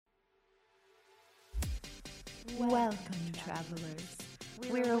Welcome, travelers.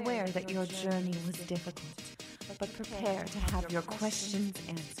 We're aware that your journey was difficult, but prepare to have your questions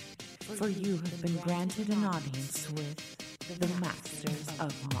answered, for you have been granted an audience with the Masters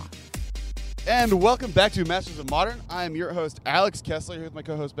of Modern. And welcome back to Masters of Modern. I'm your host, Alex Kessler, here with my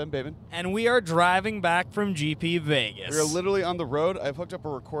co-host, Ben Baben. And we are driving back from GP Vegas. We are literally on the road. I've hooked up a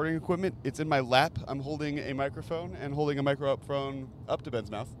recording equipment. It's in my lap. I'm holding a microphone and holding a microphone up to Ben's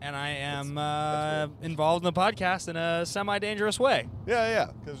mouth. And I am involved in the podcast in a semi-dangerous way.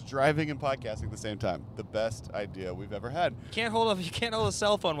 Yeah, because driving and podcasting at the same time, the best idea we've ever had. You can't hold a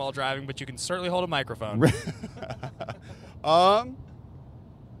cell phone while driving, but you can certainly hold a microphone.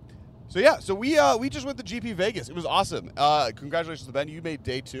 So we just went to GP Vegas. It was awesome. Congratulations to Ben. You made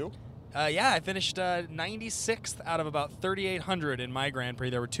day 2. I finished 96th out of about 3,800 in my Grand Prix.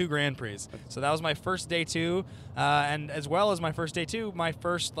 There were 2 Grand Prix. So that was my first day 2. And as well as my first day 2, my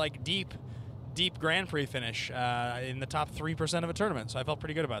first deep Grand Prix finish in the top 3% of a tournament. So I felt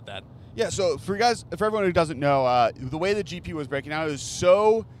pretty good about that. Yeah, so for everyone who doesn't know, the way the GP was breaking out, it was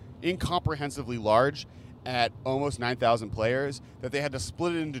so incomprehensibly large at almost 9,000 players that they had to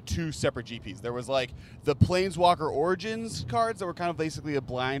split it into 2 separate GPs. There was the Planeswalker Origins cards that were kind of basically a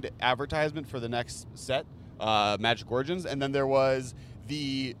blind advertisement for the next set, Magic Origins, and then there was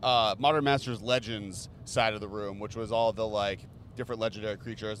the Modern Masters Legends side of the room, which was all the different legendary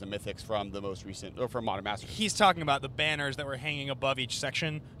creatures and mythics from the most recent, or from Modern Masters. He's talking about the banners that were hanging above each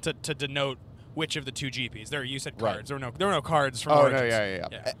section to denote which of the 2 GPs. You said cards. Right. There were no cards from Origins.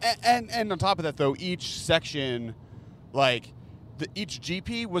 Yeah. And on top of that, though, each section, each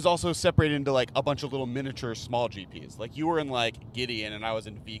GP was also separated into a bunch of little miniature small GPs. You were in Gideon, and I was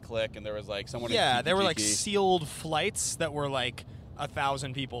in V-Click, and there was someone. Yeah, there were sealed flights that were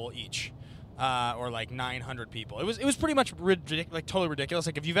 1,000 people each. Or 900 people. It was pretty much totally ridiculous.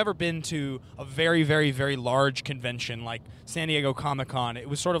 If you've ever been to a very, very, very large convention like San Diego Comic-Con, it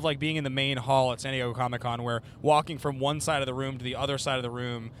was sort of like being in the main hall at San Diego Comic-Con, where walking from one side of the room to the other side of the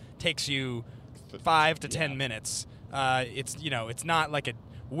room takes you 5 to 10 minutes. It's not like a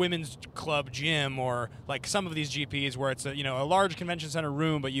women's club gym or some of these GPs where it's a large convention center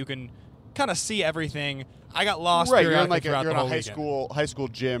room, but you can kind of see everything. I got lost. Right, you're in a high school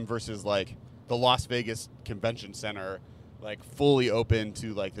gym versus the Las Vegas Convention Center, fully open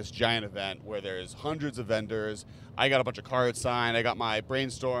to this giant event where there's hundreds of vendors. I got a bunch of cards signed. I got my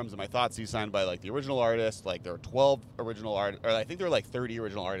brainstorms and my Thoughtseize signed by the original artists. There were 12 original artists, or I think there were 30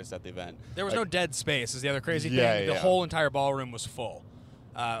 original artists at the event. There was no dead space. Is the other crazy thing? The whole entire ballroom was full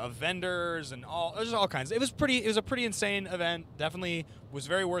of vendors and there's all kinds. It was a pretty insane event. Definitely was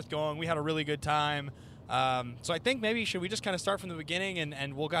very worth going. We had a really good time. So I think maybe should we just kind of start from the beginning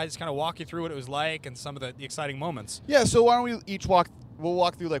and we'll guys kind of walk you through what it was like and some of the exciting moments. Yeah, so why don't we each we'll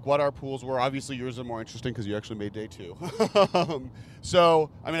walk through what our pools were. Obviously yours are more interesting because you actually made day 2.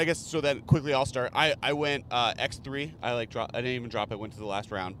 I guess so then quickly I'll start. I went X3. I didn't even drop it, went to the last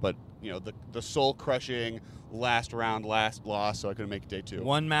round, but the soul crushing last round, last loss, so I couldn't make day 2.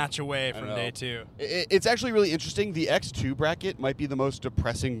 1 match away from day 2. It's actually really interesting. The X2 bracket might be the most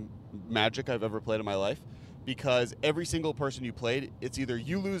depressing Magic I've ever played in my life, because every single person you played, it's either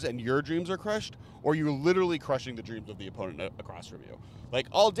you lose and your dreams are crushed, or you're literally crushing the dreams of the opponent across from you.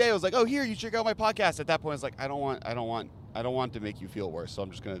 All day I was oh, here, you check out my podcast. At that point it's I don't want to make you feel worse, so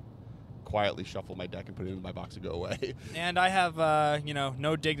I'm just gonna quietly shuffle my deck and put it in my box and go away. And I have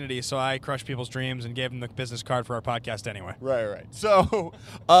no dignity, so I crushed people's dreams and gave them the business card for our podcast anyway. Right. So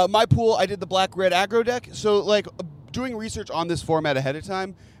my pool, I did the black-red aggro deck. So doing research on this format ahead of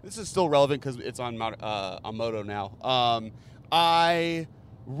time, this is still relevant because it's on Moto now. I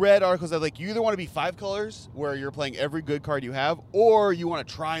read articles that you either want to be 5 colors where you're playing every good card you have, or you want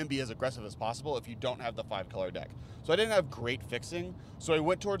to try and be as aggressive as possible if you don't have the 5 color deck. So I didn't have great fixing, so I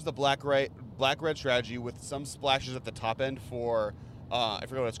went towards the black red strategy with some splashes at the top end for I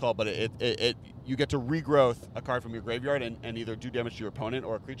forget what it's called, but it you get to regrowth a card from your graveyard and either do damage to your opponent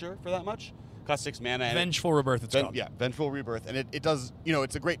or a creature for that much. Costs 6 mana. Vengeful Rebirth, it's called. Yeah, Vengeful Rebirth, and it does.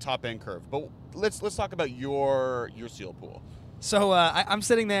 It's a great top end curve. But let's talk about your seal pool. So I'm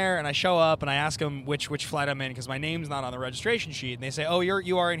sitting there, and I show up, and I ask them which flight I'm in because my name's not on the registration sheet, and they say, "Oh,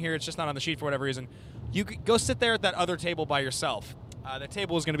 you are in here. It's just not on the sheet for whatever reason. You could go sit there at that other table by yourself. The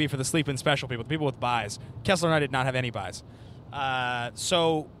table is going to be for the sleep-in special people, the people with buys. Kessler and I did not have any buys.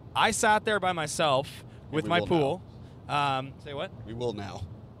 So I sat there by myself with my pool. Say what? We will now.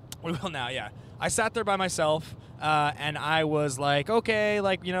 We will now, yeah. I sat there by myself, and I was okay,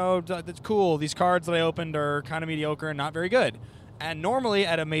 that's cool. These cards that I opened are kind of mediocre and not very good. And normally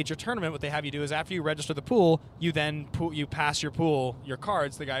at a major tournament, what they have you do is after you register the pool, you then you pass your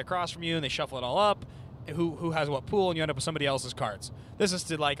cards to the guy across from you, and they shuffle it all up. who has what pool, and you end up with somebody else's cards. This is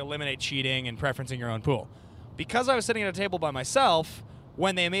to like eliminate cheating and preferencing your own pool. Because I was sitting at a table by myself,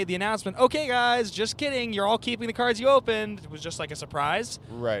 when they made the announcement, okay guys, just kidding, you're all keeping the cards you opened, it was just like a surprise.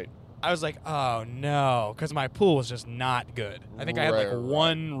 Right. I was like, oh no, because my pool was just not good. I think I had like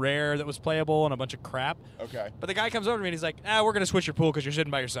one rare that was playable and a bunch of crap. Okay. But the guy comes over to me and he's like, we're going to switch your pool because you're sitting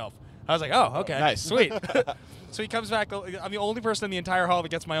by yourself. I was like, oh, okay. Nice. Sweet. So he comes back. I'm the only person in the entire hall that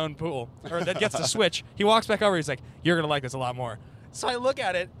gets my own pool, or that gets to switch. He walks back over. He's like, you're going to like this a lot more. So I look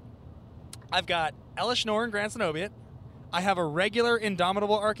at it. I've got Elesh Norn and Grand Cenobiate. I have a regular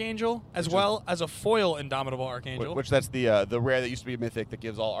Indomitable Archangel as well as a foil Indomitable Archangel. Which that's the rare that used to be a mythic that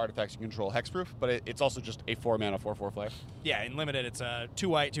gives all artifacts you control hexproof, but it's also just a 4-mana 4/4 flyer. Yeah, in limited, it's a 2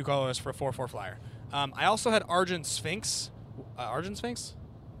 white, 2 colorless for a 4/4 flyer. I also had Argent Sphinx. Argent Sphinx?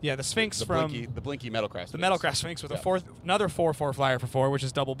 Yeah, the Sphinx the from Blinky Metalcraft. The Metalcraft Sphinx with another 4/4 flyer for 4, which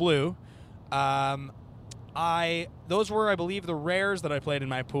is double blue. Those were, I believe, the rares that I played in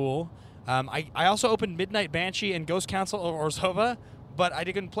my pool. I also opened Midnight Banshee and Ghost Council or Orzhova, but I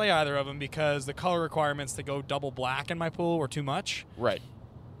didn't play either of them because the color requirements to go double black in my pool were too much. Right.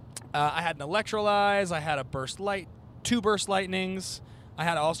 I had an Electrolyze. I had a two Burst Lightnings. I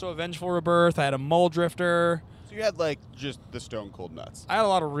had also a Vengeful Rebirth. I had a Mole Drifter. So you had like just the stone cold nuts. I had a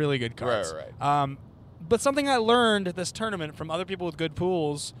lot of really good cards. Right. But something I learned at this tournament from other people with good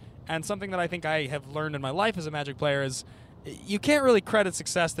pools, and something that I think I have learned in my life as a Magic player, is you can't really credit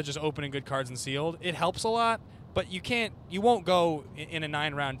success to just opening good cards and sealed. It helps a lot, but you won't go in a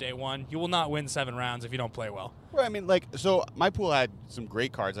 9-round day one. You will not win 7 rounds if you don't play well. Well, I mean, like, so my pool had some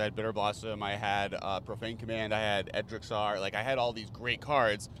great cards. I had Bitter Blossom, I had Profane Command, I had Edrixar. Like, I had all these great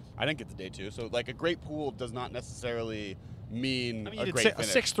cards. I didn't get to day 2, so like a great pool does not necessarily mean a great finish.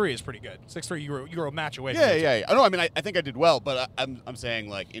 6-3 is pretty good. 6-3, you were a match away. Yeah. I know. I mean, I think I did well, but I'm saying,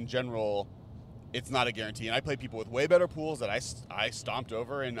 like, in general, it's not a guarantee. And I played people with way better pools that I stomped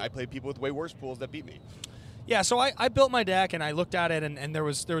over, and I played people with way worse pools that beat me. Yeah, so I built my deck, and I looked at it, and there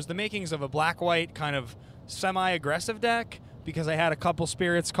was the makings of a black-white kind of semi-aggressive deck, because I had a couple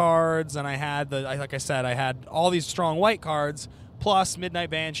Spirits cards, and I had like I said, I had all these strong white cards, plus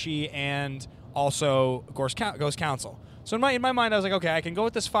Midnight Banshee, and also Ghost Council. So in my mind, I was like, okay, I can go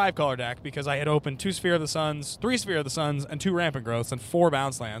with this 5-color deck, because I had opened 2 Sphere of the Suns, 3 Sphere of the Suns, and 2 Rampant Growths, and 4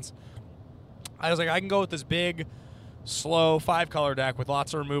 Bounce Lands. I was like, I can go with this big, slow 5-color deck with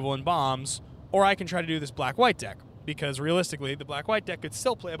lots of removal and bombs, or I can try to do this black-white deck, because realistically, the black-white deck could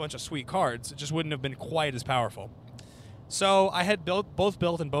still play a bunch of sweet cards. It just wouldn't have been quite as powerful. So I had both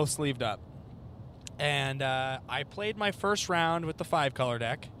built and both sleeved up. And I played my first round with the 5-color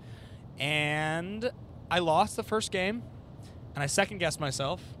deck, and I lost the first game, and I second-guessed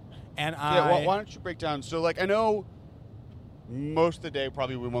myself. And why don't you break down? So, like, I know most of the day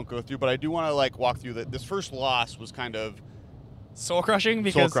probably we won't go through, but I do want to, like, walk through that. This first loss was kind of soul-crushing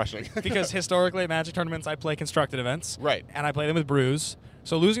because historically at Magic tournaments I play constructed events. Right. And I play them with brews.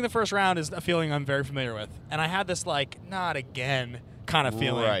 So losing the first round is a feeling I'm very familiar with. And I had this, like, not again kind of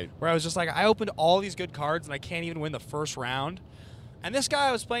feeling. Right. Where I was just like, I opened all these good cards and I can't even win the first round. And this guy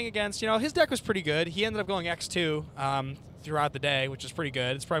I was playing against, his deck was pretty good. He ended up going X2 throughout the day, which is pretty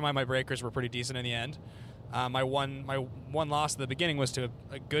good. It's probably why my breakers were pretty decent in the end. My one loss at the beginning was to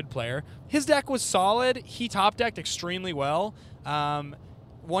a good player. His deck was solid. He top decked extremely well.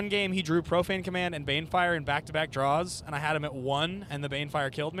 One game he drew Profane Command and Banefire in back-to-back draws, and I had him at 1, and the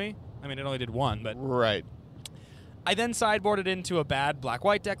Banefire killed me. I mean, it only did 1, but right. I then sideboarded into a bad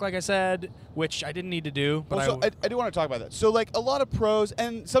black-white deck, like I said, which I didn't need to do. But I do want to talk about that. So, like, a lot of pros,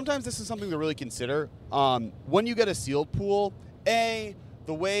 and sometimes this is something to really consider. When you get a sealed pool,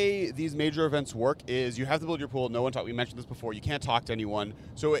 the way these major events work is you have to build your pool. We mentioned this before. You can't talk to anyone.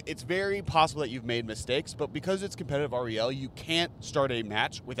 So it's very possible that you've made mistakes, but because it's competitive REL, you can't start a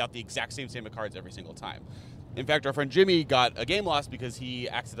match without the exact same of cards every single time. In fact, our friend Jimmy got a game loss because he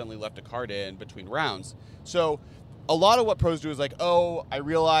accidentally left a card in between rounds. So a lot of what pros do is like, oh, I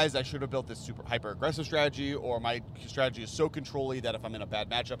realized I should have built this super hyper-aggressive strategy, or my strategy is so control-y that if I'm in a bad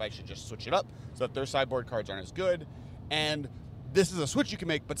matchup, I should just switch it up so that their sideboard cards aren't as good. And this is a switch you can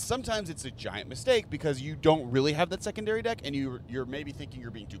make, but sometimes it's a giant mistake because you don't really have that secondary deck, and you're maybe thinking you're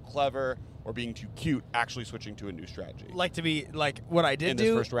being too clever or being too cute, actually switching to a new strategy. What I did in do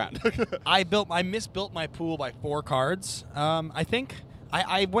this first round. I misbuilt my pool by 4 cards. I think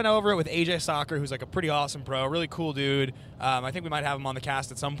I went over it with AJ Soccer, who's like a pretty awesome pro, really cool dude. I think we might have him on the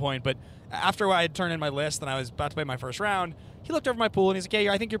cast at some point. But after I had turned in my list and I was about to play my first round, he looked over my pool and he's like, "Hey,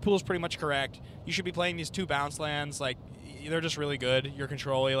 I think your pool's pretty much correct. You should be playing these 2 bounce lands. Like, they're just really good. You're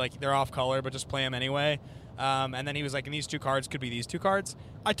control-y. Like, they're off color, but just play them anyway." And then he was like, and these 2 cards could be these 2 cards.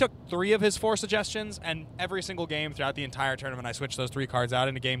 I took 3 of his 4 suggestions, and every single game throughout the entire tournament, I switched those 3 cards out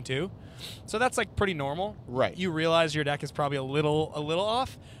into game 2. So that's like pretty normal. Right. You realize your deck is probably a little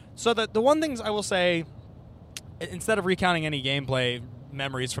off. So the one things I will say, instead of recounting any gameplay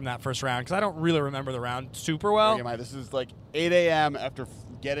memories from that first round, because I don't really remember the round super well. This is like 8 a.m. after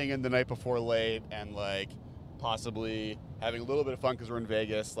getting in the night before late and like possibly having a little bit of fun because we're in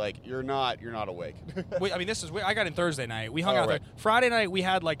Vegas. Like you're not awake. Wait, I mean, this is I got in Thursday night. We hung out there. Friday night we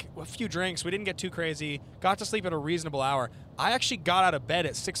had like a few drinks. We didn't get too crazy. Got to sleep at a reasonable hour. I actually got out of bed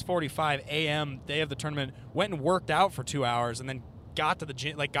at 6:45 a.m. day of the tournament. Went and worked out for 2 hours and then got to the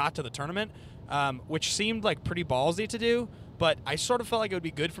gym, got to the tournament, which seemed like pretty ballsy to do. But I sort of felt like it would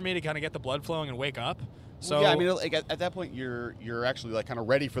be good for me to kind of get the blood flowing and wake up. So yeah, I mean, like at that point, you're actually like kind of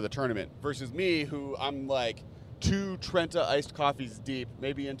ready for the tournament. Versus me, who I'm like 2 Trenta iced coffees deep,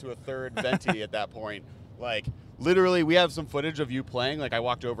 maybe into a 3rd venti at that point. Like literally, we have some footage of you playing. Like I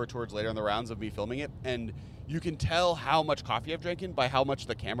walked over towards later in the rounds of me filming it, and you can tell how much coffee I've drank in by how much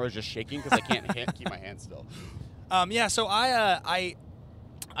the camera is just shaking because I can't keep my hands still. Yeah, so I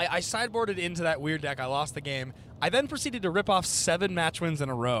sideboarded into that weird deck. I lost the game. I then proceeded to rip off 7 match wins in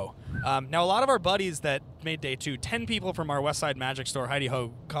a row. Now, a lot of our buddies that made day 2, 10 people from our Westside Magic store, Heidi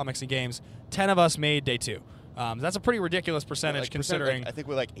Ho Comics and Games, 10 of us made day 2. That's a pretty ridiculous percentage considering. I think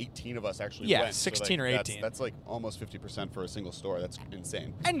we're like 18 of us actually went. 16 so or 18. That's like almost 50% for a single store. That's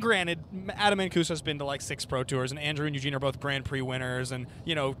insane. And granted, Adam and Kusa's been to like 6 Pro Tours, and Andrew and Eugene are both Grand Prix winners, and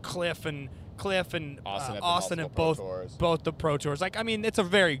Cliff and Austin have both the Pro Tours. Like, I mean, it's a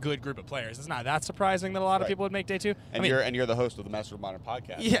very good group of players. It's not that surprising that a lot of people would make day 2. And you're the host of the Master of Modern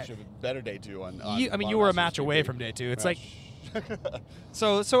podcast. Yeah, you should have a better day 2 on. You were a match away from day 2. It's like,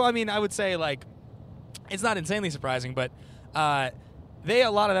 so I mean, I would say like, it's not insanely surprising, but a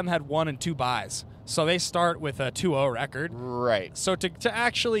lot of them had 1 and 2 buys. So they start with a 2-0 record. Right. So to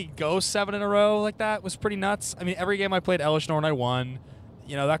actually go 7 in a row like that was pretty nuts. I mean, every game I played Elishnorn, I won.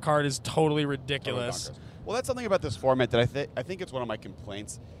 That card is totally ridiculous. Well, that's something about this format that I think it's one of my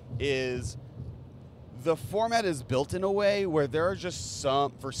complaints is the format is built in a way where there are just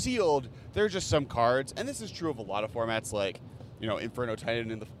for sealed, there are just some cards, and this is true of a lot of formats like, Inferno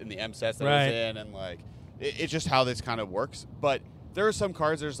Titan in the M sets that I was in, and like it's just how this kind of works. But there are some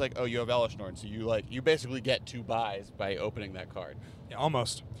cards there's like, oh, you have Elishnorn, so you basically get 2 buys by opening that card. Yeah,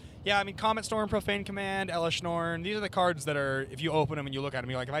 almost. Yeah, I mean, Comet Storm, Profane Command, Elishnorn, these are the cards that are, if you open them and you look at them,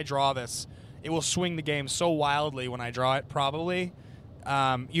 you're like, if I draw this, it will swing the game so wildly when I draw it, probably.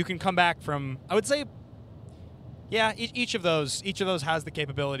 You can come back from, I would say, yeah, each of those has the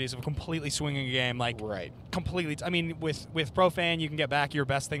capabilities of completely swinging a game, like, completely. I mean, with Profane, you can get back your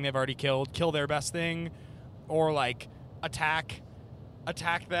best thing they've already killed, kill their best thing, or, like, attack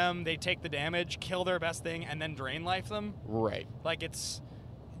them, they take the damage, kill their best thing, and then drain life them. Right. Like, it's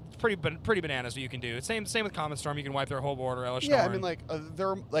pretty bananas what you can do. It's same with Comet Storm. You can wipe their whole board or Elishnorn. Yeah, I mean, like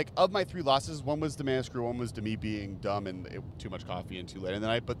there like of my 3 losses, one was to Mana Screw, one was to me being dumb and too much coffee and too late in the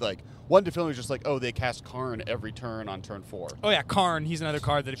night. But like one to film was just like, oh, they cast Karn every turn on turn 4. Oh yeah, Karn. He's another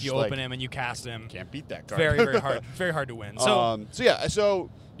card that if you open him and you cast him, can't beat that card. Very hard, very hard to win.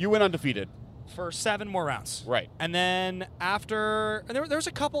 So you went undefeated for 7 more rounds. Right. And then after, and there was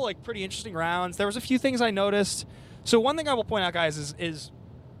a couple like pretty interesting rounds. There was a few things I noticed. So one thing I will point out, guys, is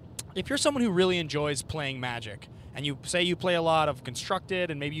if you're someone who really enjoys playing Magic, and you say you play a lot of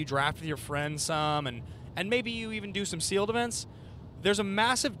Constructed, and maybe you draft with your friends some, and maybe you even do some sealed events, there's a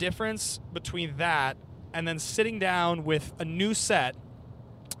massive difference between that and then sitting down with a new set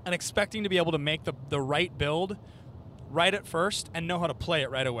and expecting to be able to make the right build right at first and know how to play it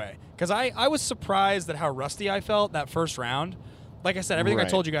right away. Because I was surprised at how rusty I felt that first round. Like I said, everything I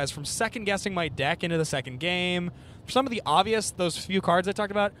told you guys, from second-guessing my deck into the second game, some of the obvious, those few cards I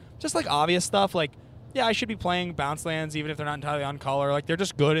talked about, just like obvious stuff, like, yeah, I should be playing bounce lands even if they're not entirely on color. Like, they're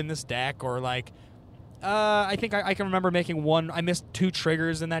just good in this deck. Or, like, I think I can remember making I missed 2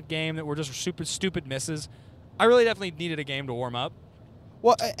 triggers in that game that were just super stupid misses. I really definitely needed a game to warm up.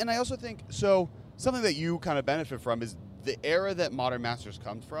 Well, and I also think, so something that you kind of benefit from is the era that Modern Masters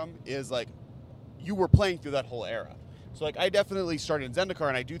comes from is, like, you were playing through that whole era. So, like, I definitely started in Zendikar,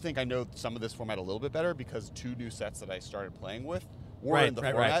 and I do think I know some of this format a little bit better because 2 new sets that I started playing with were in the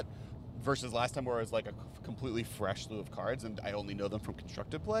format. versus last time where it was like a completely fresh slew of cards, and I only know them from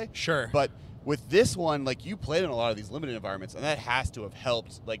constructed play. Sure. But with this one, like, you played in a lot of these limited environments, and that has to have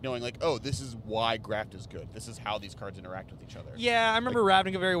helped, like, knowing, like, oh, this is why Graft is good. This is how these cards interact with each other. Yeah, I remember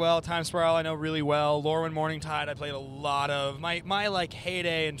Ravnica very well. Time Spiral I know really well. Lorwyn Morningtide I played a lot of. My like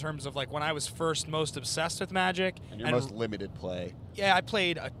heyday in terms of like when I was first most obsessed with Magic. And your most limited play. Yeah, I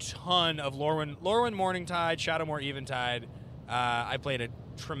played a ton of Lorwyn Morningtide, Shadowmoor Eventide. I played a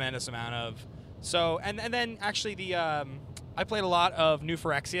tremendous amount of. So and then actually the I played a lot of New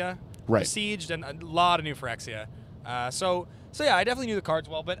Phyrexia. Right. Besieged and a lot of New Phyrexia. So yeah, I definitely knew the cards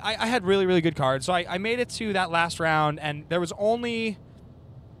well, but I had really, really good cards. So I made it to that last round, and there was only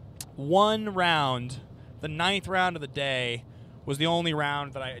one round. The 9th round of the day was the only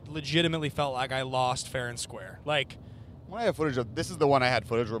round that I legitimately felt like I lost fair and square. Like, when I have footage of, this is the one I had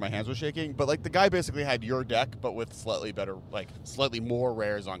footage where my hands were shaking, but like the guy basically had your deck, but with slightly better, like slightly more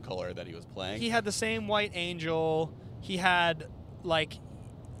rares on color that he was playing. He had the same White Angel. He had like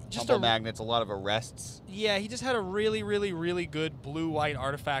just Humble Magnets, a lot of arrests. Yeah, he just had a really, really, really good blue-white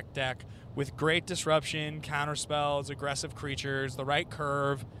artifact deck with great disruption, counter spells, aggressive creatures, the right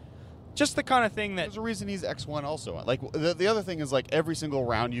curve. Just the kind of thing that... There's a reason he's X1 also. Like, the other thing is, like, every single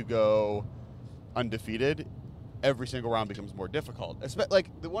round you go undefeated, every single round becomes more difficult. Like,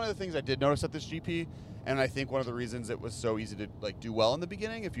 one of the things I did notice at this GP, and I think one of the reasons it was so easy to, like, do well in the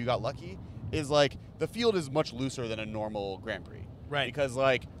beginning, if you got lucky, is, like, the field is much looser than a normal Grand Prix. Right. Because,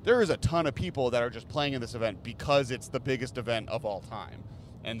 like, there is a ton of people that are just playing in this event because it's the biggest event of all time.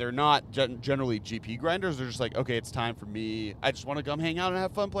 And they're not generally GP grinders. They're just like, okay, it's time for me. I just want to come hang out and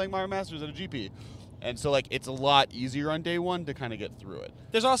have fun playing Mario Masters at a GP. And so, like, it's a lot easier on day one to kind of get through it.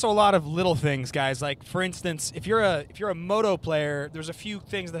 There's also a lot of little things, guys. Like, for instance, if you're a Moto player, there's a few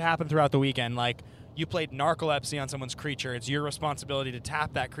things that happen throughout the weekend. Like, you played Narcolepsy on someone's creature. It's your responsibility to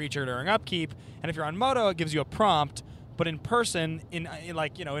tap that creature during upkeep. And if you're on Moto, it gives you a prompt. But in person, in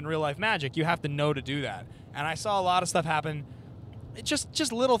real life Magic, you have to know to do that. And I saw a lot of stuff happen. It's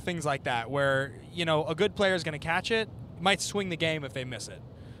just little things like that where, you know, a good player is going to catch it. Might swing the game if they miss it.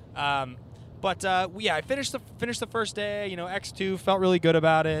 But I finished the first day. You know, X2 felt really good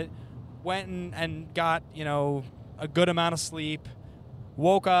about it. Went and got, you know, a good amount of sleep.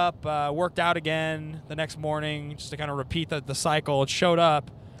 Woke up, worked out again the next morning just to kind of repeat the cycle. It showed up.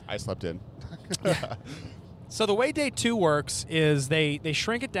 I slept in. Yeah. So the way day 2 works is they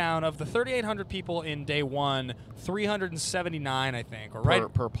shrink it down. Of the 3,800 people in day 1, 379, I think, or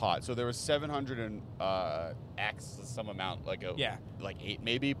right per pot. So there was 700 and X some amount, like 8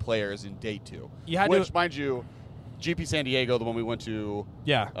 maybe players in day 2. Which, mind you, GP San Diego, the one we went to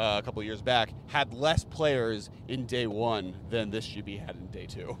a couple of years back, had less players in day 1 than this GP had in day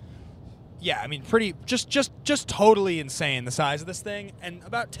 2. Yeah, I mean, pretty just totally insane the size of this thing, and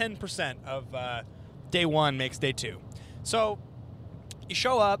about 10% of day 1 makes day 2. So you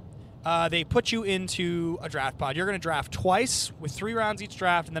show up, they put you into a draft pod. You're going to draft twice with 3 rounds each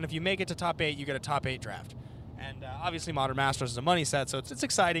draft, and then if you make it to top 8, you get a top 8 draft. And obviously Modern Masters is a money set, so it's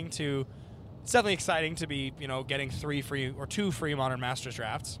definitely exciting to be, you know, getting 3 free or 2 free Modern Masters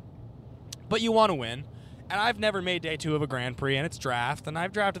drafts. But you want to win. And I've never made day 2 of a Grand Prix, and it's draft, and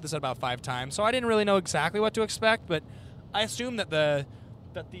I've drafted this about 5 times, so I didn't really know exactly what to expect, but I assumed that the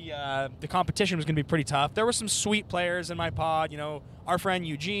competition was going to be pretty tough. There were some sweet players in my pod. You know, our friend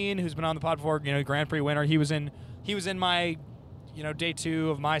Eugene, who's been on the pod before, you know, Grand Prix winner. He was in my, you know, day 2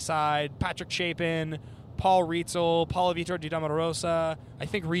 of my side. Patrick Chapin, Paul Rietzel, Paulo Vitor Di Damarosa. I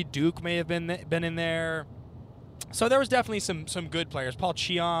think Reed Duke may have been in there. So there was definitely some good players. Paul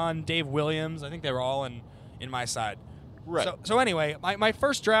Cheon, Dave Williams. I think they were all in my side. Right. So anyway, my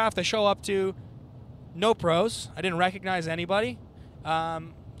first draft, I show up to no pros. I didn't recognize anybody.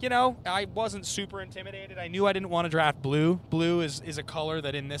 You know, I wasn't super intimidated. I knew I didn't want to draft blue. Blue is a color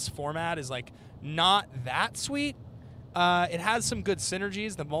that in this format is like not that sweet. It has some good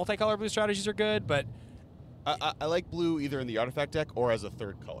synergies. The multicolor blue strategies are good, but I like blue either in the artifact deck or as a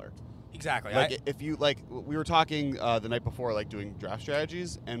third color. Exactly. Like if you like, we were talking the night before, like doing draft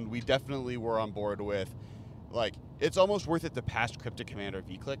strategies, and we definitely were on board with, like, it's almost worth it to pass Cryptic Command or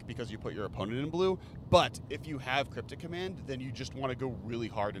V-Click because you put your opponent in blue. But if you have Cryptic Command, then you just want to go really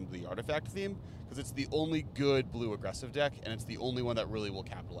hard into the artifact theme because it's the only good blue aggressive deck, and it's the only one that really will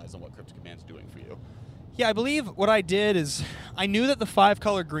capitalize on what Cryptic Command's doing for you. Yeah, I believe what I did is I knew that the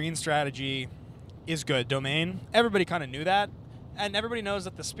 5-color green strategy is good. Domain. Everybody kind of knew that. And everybody knows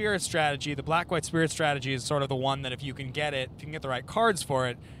that the Spirit strategy, the Black-White Spirit strategy, is sort of the one that if you can get it, if you can get the right cards for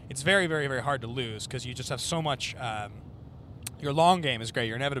it, it's very, very, very hard to lose because you just have so much. Your long game is great.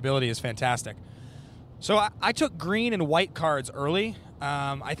 Your inevitability is fantastic. So I took green and white cards early.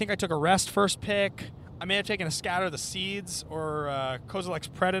 I think I took a Rest first pick. I may have taken a Scatter the Seeds or Kozilek's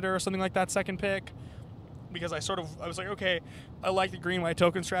Predator or something like that second pick, because I was like, okay, I like the green-white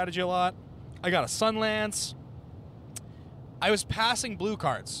token strategy a lot. I got a Sunlance. I was passing blue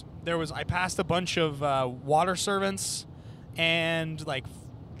cards. I passed a bunch of Water Servants, and like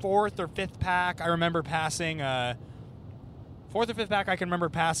fourth or fifth pack, I remember passing a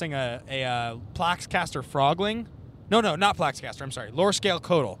Plaxcaster Frogling. No, not Plaxcaster. I'm sorry. Lore Scale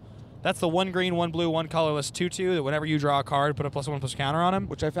Codal. That's the 1 green, 1 blue, 1 colorless 2/2 that whenever you draw a card, put a +1/+1 counter on him.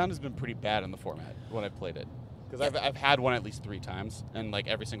 Which I found has been pretty bad in the format when I've played it. Because I've had one at least 3 times, and like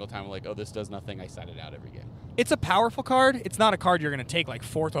every single time I'm like, oh, this does nothing. I sat it out every game. It's a powerful card. It's not a card you're going to take like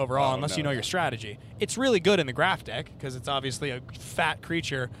 4th overall unless you know your strategy. It's really good in the Graph deck because it's obviously a fat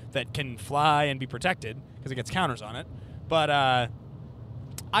creature that can fly and be protected because it gets counters on it. But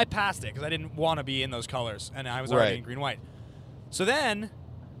I passed it because I didn't want to be in those colors, and I was already in green-white. So then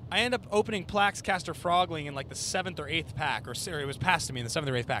I end up opening Plaxcaster Frogling in like the 7th or 8th pack, or it was passed to me in the 7th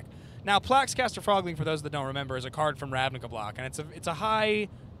or 8th pack. Now, Plaxcaster Frogling, for those that don't remember, is a card from Ravnica block, and it's a high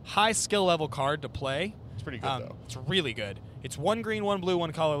skill level card to play. It's pretty good, though. It's really good. It's 1 green, 1 blue,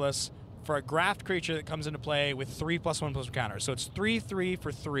 1 colorless for a Graft creature that comes into play with 3 +1/+1 counters. So it's 3/3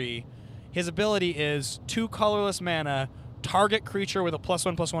 for 3. His ability is 2 colorless mana, target creature with a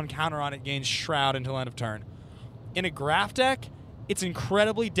 +1/+1 counter on it gains Shroud until end of turn. In a Graph deck, it's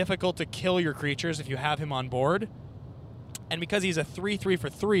incredibly difficult to kill your creatures if you have him on board. And because he's a 3/3 for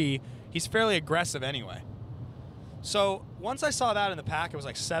 3, he's fairly aggressive anyway. So once I saw that in the pack, it was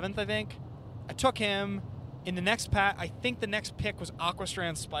like 7th, I think. I took him. In the next pack, I think the next pick was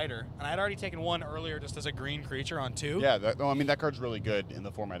Aquastrand Spider, and I had already taken one earlier just as a green creature on 2. Yeah, that card's really good in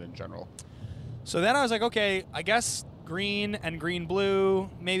the format in general. So then I was like, okay, I guess green and green-blue.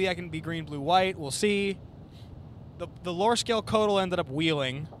 Maybe I can be green-blue-white. We'll see. The Lore Scale Codal ended up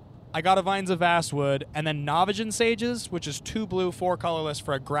wheeling. I got a Vines of Vastwood, and then Novigen Sages, which is 2 blue, 4 colorless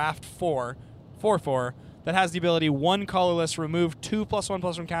for a Graft 4/4, that has the ability 1 colorless, remove 2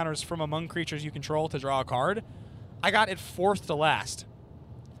 +1/+1 counters from among creatures you control to draw a card. I got it 4th to last.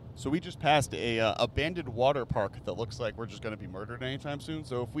 So we just passed a abandoned water park that looks like we're just going to be murdered anytime soon.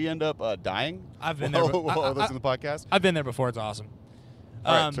 So if we end up dying, I've been there. Listen to the podcast. I've been there before. It's awesome.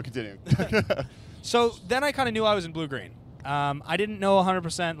 All right, so continuing. So then I kind of knew I was in blue-green. I didn't know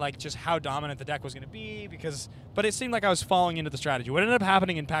 100% like just how dominant the deck was going to be, but it seemed like I was falling into the strategy. What ended up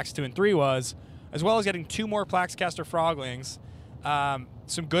happening in packs 2 and 3 was, as well as getting 2 more Plaxcaster Froglings,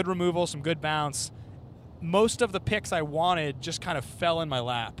 some good removal, some good bounce, most of the picks I wanted just kind of fell in my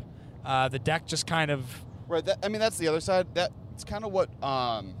lap. The deck just kind of... Right, that's the other side. It's kind of what...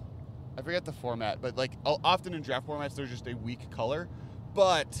 I forget the format, but like often in draft formats, there's just a weak color.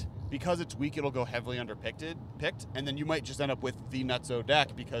 But because it's weak, it'll go heavily underpicked, and then you might just end up with the nutso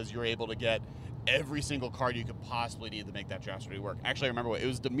deck because you're able to get every single card you could possibly need to make that draft strategy work. Actually, I remember it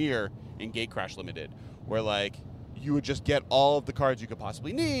was Dimir in Gatecrash Limited, where like you would just get all of the cards you could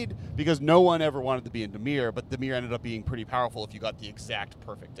possibly need because no one ever wanted to be in Dimir, but Dimir ended up being pretty powerful if you got the exact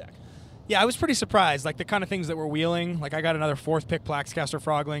perfect deck. Yeah, I was pretty surprised. Like the kind of things that were wheeling. Like I got another 4th pick Plaxcaster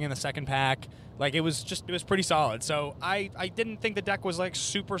Frogling in the second pack. Like it was pretty solid. So I didn't think the deck was like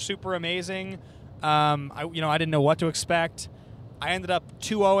super amazing. I didn't know what to expect. I ended up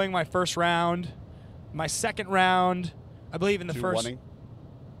 2-0ing my first round. My second round, I believe in the first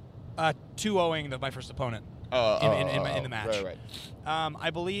 2-0ing my first opponent in the match. Right. I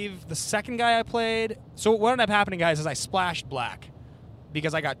believe the second guy I played. So what ended up happening, guys, is I splashed black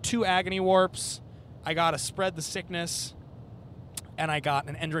because I got 2 Agony Warps, I got a Spread the Sickness, and I got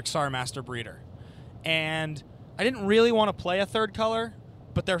an Endrixar Master Breeder. And I didn't really want to play a third color,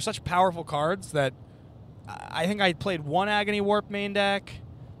 but they're such powerful cards that I think I played 1 Agony Warp main deck,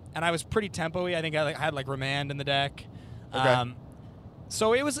 and I was pretty tempo-y. I think I had like Remand in the deck. Okay.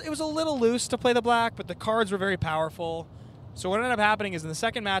 So it was a little loose to play the black, but the cards were very powerful. So what ended up happening is in the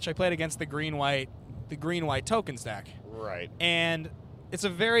second match, I played against the green-white tokens deck. Right. And it's a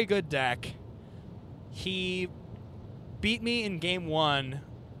very good deck. He beat me in game 1.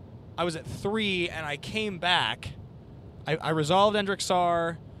 I was at 3, and I came back. I resolved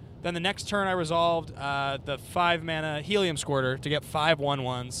Endrixar. Then the next turn, I resolved the 5-mana Helium Squirter to get 5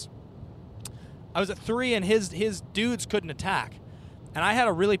 1/1s. I was at 3, and his dudes couldn't attack. And I had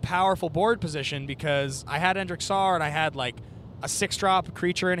a really powerful board position because I had Endrixar, and I had like a 6-drop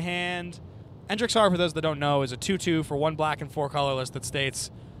creature in hand. Endrixar, for those that don't know, is a 2/2 for 1 black and 4 colorless that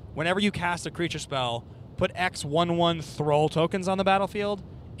states, whenever you cast a creature spell, put X 1/1 Thrall tokens on the battlefield.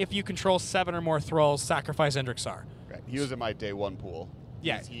 If you control 7 or more Thralls, sacrifice Endrixar. Right. He was in my day 1 pool.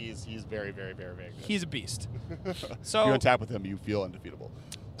 Yeah. He's very, very, very, very good. He's a beast. If So you untap with him, you feel undefeatable.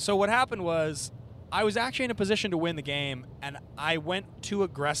 So what happened was I was actually in a position to win the game, and I went too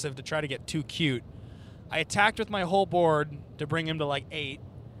aggressive to try to get too cute. I attacked with my whole board to bring him to like 8,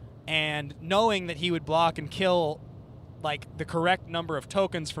 and knowing that he would block and kill like the correct number of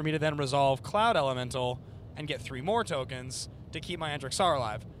tokens for me to then resolve Cloud Elemental and get 3 more tokens to keep my Endrixar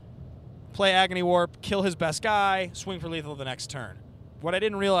alive. Play Agony Warp, kill his best guy, swing for lethal the next turn. What I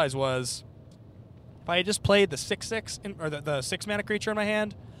didn't realize was if I had just played the 6/6 or the 6 mana creature in my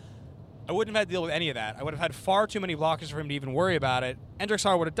hand, I wouldn't have had to deal with any of that. I would have had far too many blockers for him to even worry about it.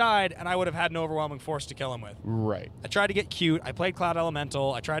 Endrixar would have died, and I would have had an overwhelming force to kill him with. Right. I tried to get cute. I played Cloud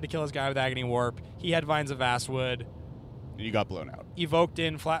Elemental. I tried to kill his guy with Agony Warp. He had Vines of Vastwood. And you got blown out. Evoked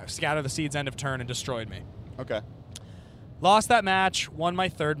in, Scatter the Seeds end of turn, and destroyed me. Okay. Lost that match, won my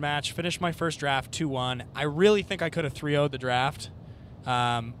 3rd match, finished my first draft 2-1. I really think I could have 3-0'd the draft.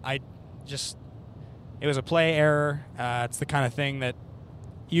 It was a play error. It's the kind of thing that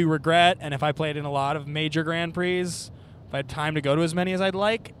you regret, and if I played in a lot of major Grand Prix, if I had time to go to as many as I'd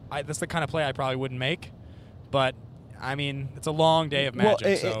like, that's the kind of play I probably wouldn't make. But, I mean, it's a long day of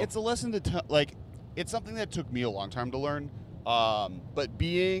Magic. Well, it's a lesson to it's something that took me a long time to learn. But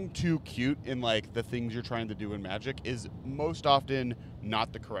being too cute in like the things you're trying to do in Magic is most often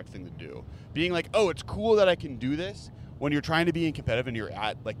not the correct thing to do. Being like, oh, it's cool that I can do this when you're trying to be competitive and you're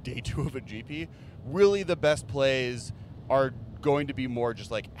at like day 2 of a GP. Really, the best plays are going to be more just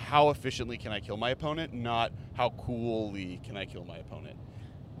like how efficiently can I kill my opponent, not how coolly can I kill my opponent.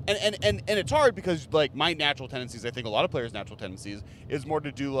 And it's hard because like my natural tendencies, I think a lot of players' natural tendencies is more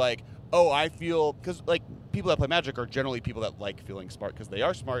to do like, oh, I feel, because like people that play Magic are generally people that like feeling smart because they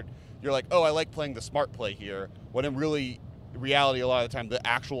are smart. You're like, oh, I like playing the smart play here, when in reality a lot of the time the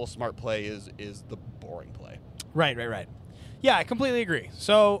actual smart play is the boring play. Right. Yeah, I completely agree.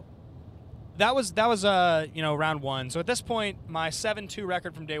 So that was round 1. So at this point, my 7-2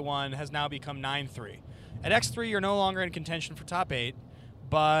 record from day 1 has now become 9-3. At X3, you're no longer in contention for top 8,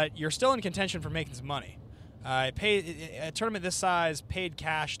 but you're still in contention for making some money. A tournament this size paid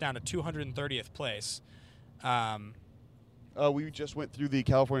cash down to 230th place. We just went through the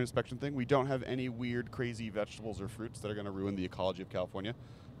California inspection thing. We don't have any weird, crazy vegetables or fruits that are going to ruin the ecology of California.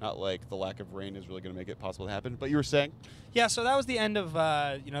 Not like the lack of rain is really going to make it possible to happen. But you were saying? Yeah, so that was the end of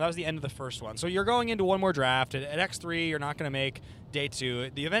the first one. So you're going into one more draft. At X3, you're not going to make day 2.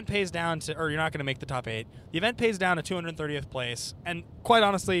 The event pays down to, or you're not going to make the top 8. The event pays down to 230th place. And quite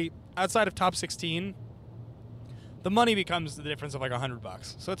honestly, outside of top 16, the money becomes the difference of like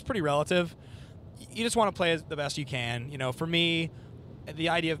 $100. So it's pretty relative. You just want to play the best you can. You know, for me, the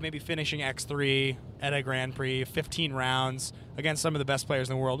idea of maybe finishing X3 at a Grand Prix, 15 rounds against some of the best players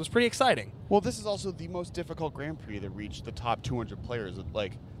in the world was pretty exciting. Well, this is also the most difficult Grand Prix to reach the top 200 players.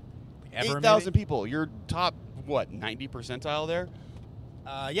 Like 8,000 people. You're top, 90 percentile there?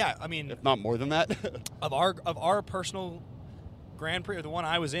 Yeah, I mean, if not more than that. of our personal Grand Prix, or the one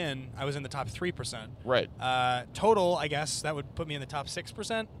I was in the top 3%. Right. Total, I guess that would put me in the top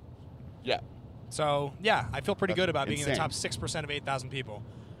 6%. Yeah. So, yeah, I feel pretty good about being in the insane. top 6% of 8,000 people.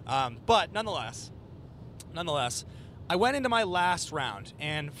 But nonetheless, I went into my last round,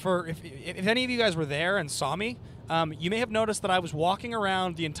 and if any of you guys were there and saw me, you may have noticed that I was walking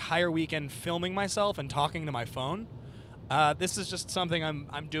around the entire weekend filming myself and talking to my phone. This is just something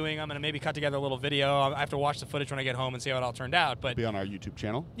I'm doing. I'm going to maybe cut together a little video. I have to watch the footage when I get home and see how it all turned out. But it'll be on our YouTube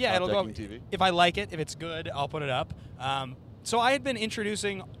channel. Yeah, it'll go. TV. If I like it, if it's good, I'll put it up. So I had been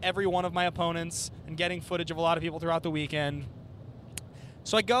introducing every one of my opponents and getting footage of a lot of people throughout the weekend.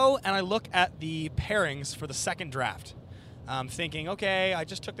 So I go and I look at the pairings for the second draft, thinking, okay, I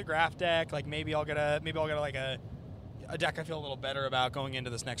just took the graph deck. Like maybe I'll get a deck I feel a little better about going into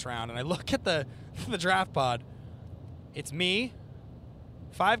this next round. And I look at the draft pod. It's me,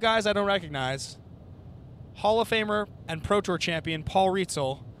 5 guys I don't recognize, Hall of Famer and Pro Tour champion Paul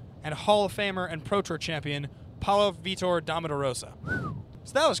Rietzel, and Hall of Famer and Pro Tour champion Paulo Vitor Damarosa.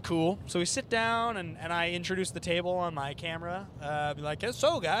 So that was cool. So we sit down, and I introduce the table on my camera. Be like,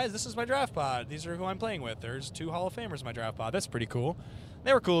 so guys, this is my draft pod. These are who I'm playing with. There's 2 Hall of Famers in my draft pod. That's pretty cool.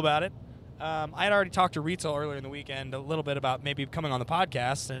 They were cool about it. I had already talked to Rietzel earlier in the weekend a little bit about maybe coming on the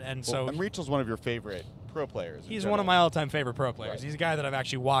podcast, and Rietzel's one of your favorite pro players. He's one of my all-time favorite pro players. Right. He's a guy that I've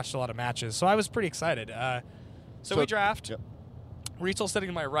actually watched a lot of matches, so I was pretty excited. So we draft. Yep. Rietzel's sitting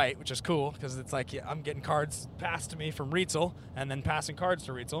to my right, which is cool because it's like I'm getting cards passed to me from Rietzel and then passing cards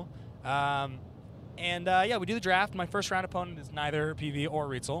to Rietzel. We do the draft. My first round opponent is neither PV or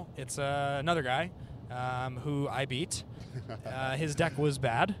Rietzel. It's another guy who I beat. His deck was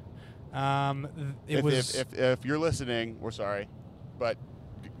bad. If you're listening, we're sorry, but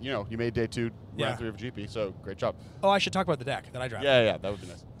you made day 2, Yeah. round 3 of GP, so great job. Oh, I should talk about the deck that I drafted. Yeah, that would be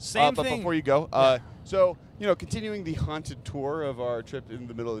nice. Same but thing. before you go, Yeah. so continuing the haunted tour of our trip in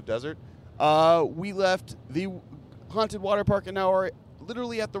the middle of the desert, we left the haunted water park and now are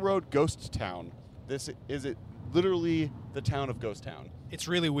literally at the road Ghost Town. This is it, literally the town of Ghost Town. It's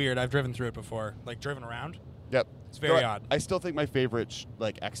really weird. I've driven through it before, like driven around. Yep, It's very So odd. I still think my favorite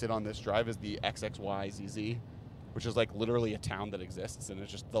exit on this drive is the XXYZZ, which is like literally a town that exists and it's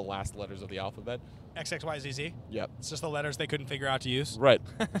just the last letters of the alphabet. XXYZZ. Yep. It's just the letters they couldn't figure out to use. Right.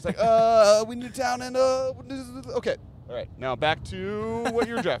 It's like, we need a town and okay. All right. Now back to what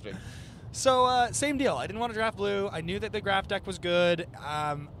you're drafting. So same deal. I didn't want to draft blue. I knew that the graph deck was good.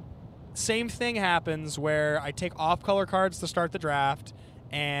 Same thing happens where I take off color cards to start the draft,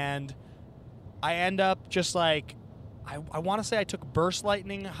 and I end up just like I want to say I took Burst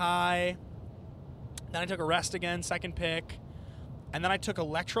Lightning high, then I took Arrest again, second pick, and then I took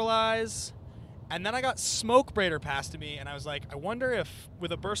Electrolyze, and then I got Smoke Braider passed to me, and I was like, I wonder if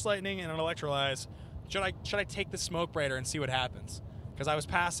with a Burst Lightning and an Electrolyze, should I take the Smoke Braider and see what happens? Because I was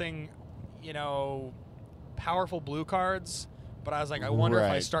passing, powerful blue cards, but I was like, I wonder if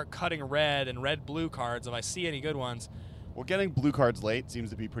I Right. start cutting red and red-blue cards, if I see any good ones. Well, getting blue cards late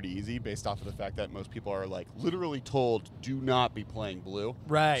seems to be pretty easy based off of the fact that most people are like literally told do not be playing blue.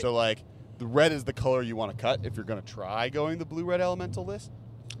 Right. So like the red is the color you want to cut if you're going to try going the blue-red elemental list.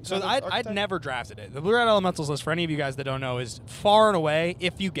 So kind of I'd archetype? never drafted it. The Blue Red Elementals list, for any of you guys that don't know, is far and away,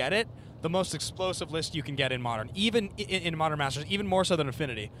 if you get it, the most explosive list you can get in Modern. Even in Modern Masters, even more so than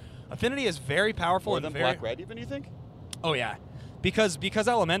Affinity. Affinity is very powerful. More and than very, black-red even, you think? Oh, yeah. Because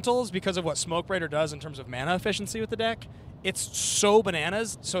Elementals, because of what Smoke Braider does in terms of mana efficiency with the deck, it's so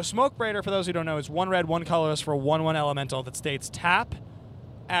bananas. So Smoke Braider, for those who don't know, is 1 red, 1 colorless for a 1/1 elemental that states tap,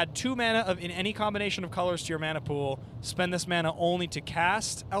 add 2 mana in any combination of colors to your mana pool, spend this mana only to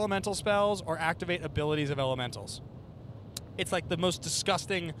cast elemental spells or activate abilities of elementals. It's like the most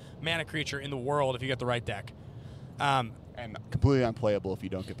disgusting mana creature in the world if you get the right deck. And completely unplayable if you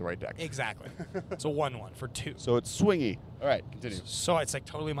don't get the right deck. Exactly. It's a 1/1 for 2. So it's swingy. All right, continue. So it's like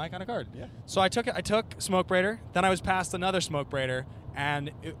totally my kind of card. Yeah. So I took Smoke Braider, then I was passed another Smoke Braider,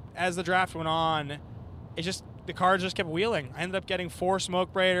 and as the draft went on, the cards just kept wheeling. I ended up getting 4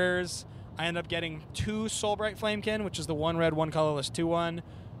 Smoke Braiders. I ended up getting 2 Soulbright Flamekin, which is the 1 red, 1 colorless 2/1,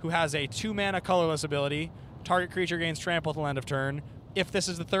 who has a 2 mana colorless ability. Target creature gains trample at the end of turn. If this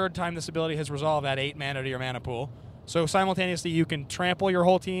is the 3rd time this ability has resolved, add 8 mana to your mana pool. So simultaneously, you can trample your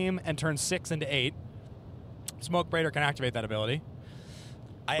whole team and turn 6 into 8. Smoke Braider can activate that ability.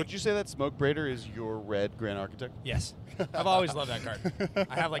 Would you say that Smoke Braider is your red Grand Architect? Yes. I've always loved that card.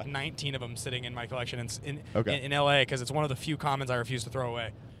 I have like 19 of them sitting in my collection in LA because it's one of the few commons I refuse to throw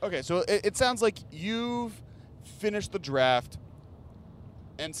away. Okay, so it sounds like you've finished the draft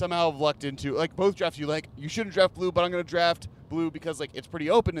and somehow have lucked into, like, both drafts you shouldn't draft blue, but I'm going to draft blue because, like, it's pretty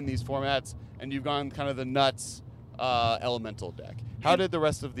open in these formats, and you've gone kind of the nuts elemental deck. How did the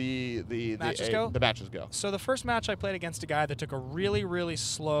rest of the Matches go? So the first match I played against a guy that took a really, really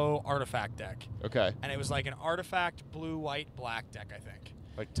slow artifact deck. Okay. And it was like an artifact blue, white, black deck, I think.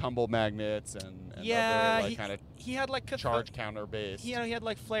 Like tumble magnets and yeah, other, like, kind of he had like charge counter based. He had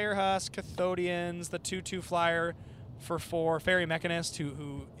like Flare Husk, Cathodians, the 2/2 flyer for 4, Fairy Mechanist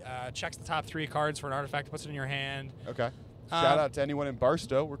who checks the top 3 cards for an artifact, puts it in your hand. Okay. Shout out to anyone in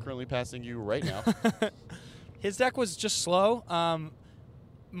Barstow. We're currently passing you right now. His deck was just slow.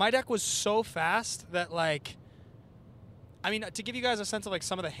 My deck was so fast that, like, I mean, to give you guys a sense of like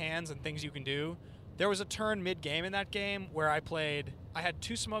some of the hands and things you can do, there was a turn mid-game in that game where I had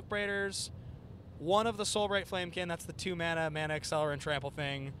 2 Smoke Braiders, 1 of the Soulbright Flamekin, that's the 2 mana accelerant trample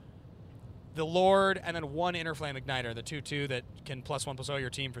thing, the Lord, and then 1 Inner Flame Igniter, the 2/2 that can +1/+0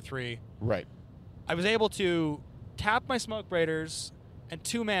 your team for 3. Right. I was able to tap my Smoke Braiders and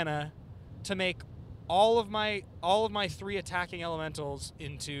 2 mana to make all of my 3 attacking elementals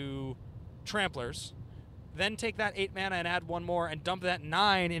into tramplers, then take that 8 mana and add 1 more and dump that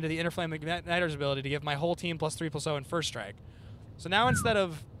 9 into the Inner Flame Igniter's ability to give my whole team +3/+0 in first strike. So now instead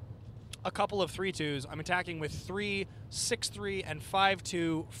of a couple of 3/2s, I'm attacking with 3 6/3 and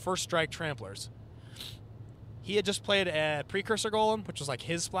 5/2 first strike tramplers. He had just played a Precursor Golem, which was like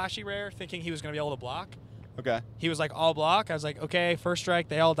his splashy rare, thinking he was going to be able to block. Okay. He was like, all block. I was like, okay, first strike,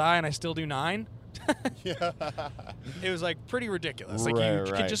 they all die, and I still do 9. Yeah. It was like pretty ridiculous. Like Right, you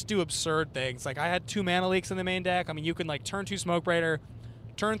right. could just do absurd things. Like I had 2 mana leaks in the main deck. I mean, you can like turn 2 Smoke Braider,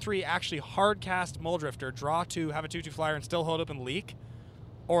 turn 3 actually hard cast Muldrifter, draw 2, have a 2/2 flyer, and still hold open leak,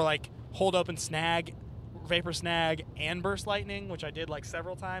 or like hold open snag, Vapor Snag, and Burst Lightning, which I did like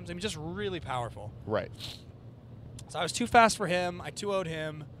several times. I mean, just really powerful. Right. So I was too fast for him. I 2-0'd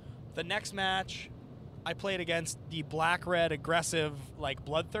him. The next match, I played against the black-red aggressive, like,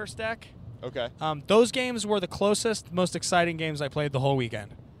 Bloodthirst deck. Okay. Those games were the closest, most exciting games I played the whole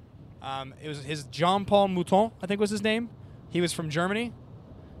weekend. It was his Jean-Paul Mouton, I think was his name. He was from Germany.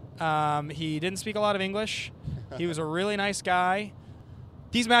 He didn't speak a lot of English. He was a really nice guy.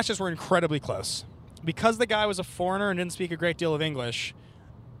 These matches were incredibly close. Because the guy was a foreigner and didn't speak a great deal of English,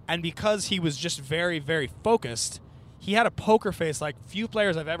 and because he was just very, very focused, he had a poker face like few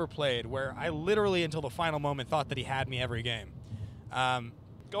players I've ever played, where I literally, until the final moment, thought that he had me every game.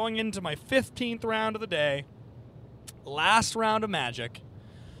 Going into my 15th round of the day, last round of Magic,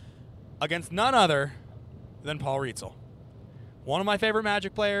 against none other than Paul Rietzel. One of my favorite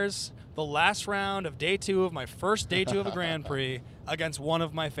Magic players, the last round of day 2 of my first day 2 of a Grand Prix against one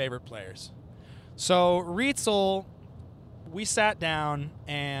of my favorite players. So Rietzel, we sat down,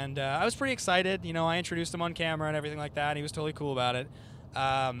 and I was pretty excited. You know, I introduced him on camera and everything like that, and he was totally cool about it.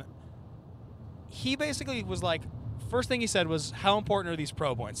 He basically was like, first thing he said was, how important are these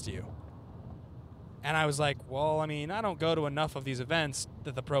pro points to you? And I was like, well, I mean, I don't go to enough of these events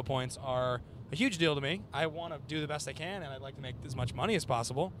that the pro points are a huge deal to me. I want to do the best I can, and I'd like to make as much money as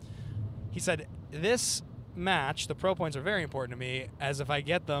possible. He said, this match, the pro points are very important to me, as if I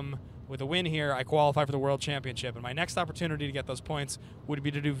get them with a win here, I qualify for the World Championship. And my next opportunity to get those points would be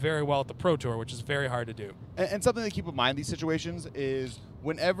to do very well at the Pro Tour, which is very hard to do. And something to keep in mind in these situations is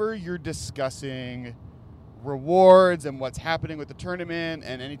whenever you're discussing rewards and what's happening with the tournament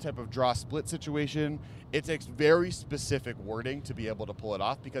and any type of draw split situation, it takes very specific wording to be able to pull it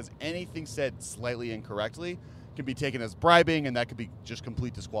off, because anything said slightly incorrectly can be taken as bribing, and that could be just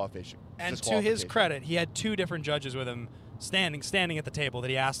complete disqualification. And to his credit, he had 2 different judges with him standing at the table that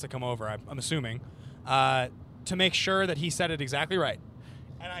he asked to come over, I'm assuming, to make sure that he said it exactly right.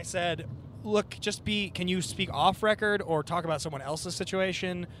 And I said, look, can you speak off record or talk about someone else's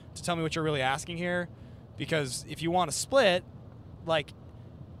situation to tell me what you're really asking here? Because if you want to split, like,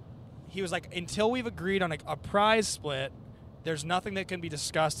 he was like, until we've agreed on a prize split, there's nothing that can be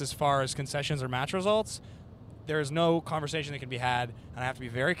discussed as far as concessions or match results. There is no conversation that can be had, and I have to be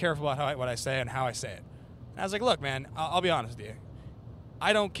very careful about what I say and how I say it. And I was like, look, man, I'll be honest with you.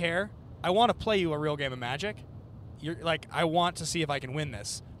 I don't care. I want to play you a real game of Magic. I want to see if I can win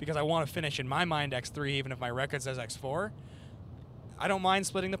this, because I want to finish, in my mind, X3, even if my record says X4. I don't mind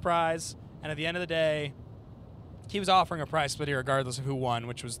splitting the prize, and at the end of the day, he was offering a prize split here regardless of who won,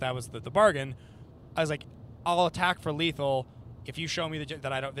 that was the bargain. I was like, I'll attack for lethal if you show me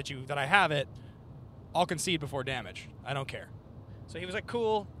that I have it. I'll concede before damage. I don't care. So he was like,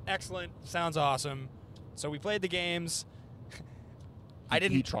 cool, excellent, sounds awesome. So we played the games.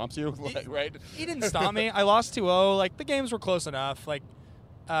 He trumps you, right? He didn't stop me. I lost 2-0. Like, the games were close enough. Like,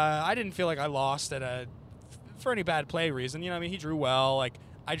 I didn't feel like I lost for any bad play reason. You know what I mean? He drew well. Like,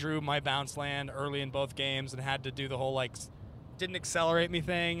 I drew my bounce land early in both games and had to do the whole, like, didn't accelerate me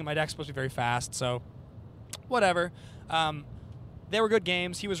thing. My deck's supposed to be very fast, so whatever. They were good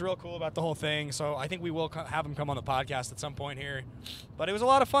games. He was real cool about the whole thing, so I think we will have him come on the podcast at some point here. But it was a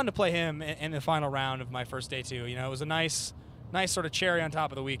lot of fun to play him in the final round of my first day 2. You know, it was a nice sort of cherry on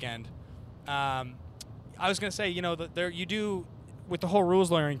top of the weekend. I was going to say, you know, you do, with the whole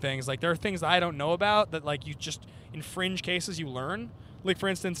rules lawyering things, like, there are things that I don't know about that, like, you just, in fringe cases, you learn. Like, for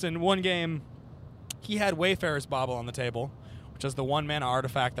instance, in one game, he had Wayfarer's Bauble on the table, which is the 1-mana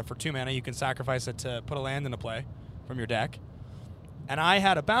artifact that for 2 mana you can sacrifice it to put a land into play from your deck. And I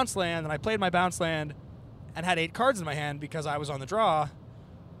had a bounce land, and I played my bounce land and had 8 cards in my hand because I was on the draw.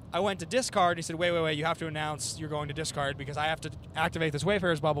 I went to discard, and he said, wait, you have to announce you're going to discard because I have to activate this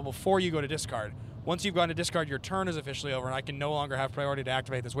Wayfarer's Bauble before you go to discard. Once you've gone to discard, your turn is officially over, and I can no longer have priority to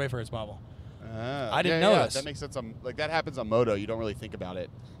activate this Wayfarer's Bauble. I didn't know this. That makes sense. Like, that happens on Moto. You don't really think about it.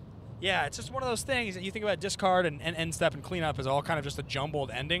 Yeah, it's just one of those things that you think about discard and end step and cleanup is all kind of just a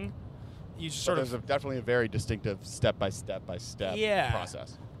jumbled ending. You just there's definitely a very distinctive step-by-step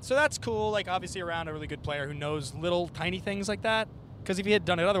process. So that's cool. Like, obviously around a really good player who knows little tiny things like that. Because if he had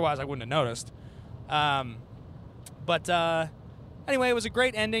done it otherwise, I wouldn't have noticed. But anyway, it was a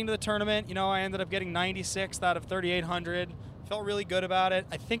great ending to the tournament. You know, I ended up getting 96th out of 3,800. Felt really good about it.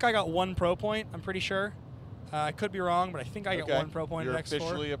 I think I got 1 pro point. I'm pretty sure. I could be wrong, but I think I got 1 pro point You're at X4.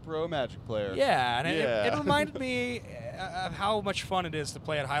 Officially a pro Magic player. Yeah, and it reminded me of how much fun it is to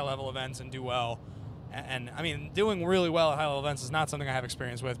play at high-level events and do well. And I mean, doing really well at high-level events is not something I have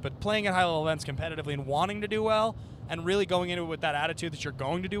experience with, but playing at high-level events competitively and wanting to do well and really going into it with that attitude that you're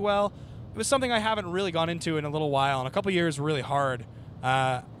going to do well, it was something I haven't really gone into in a little while. And a couple years really hard.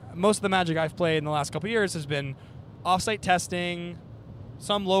 Most of the Magic I've played in the last couple years has been off-site testing,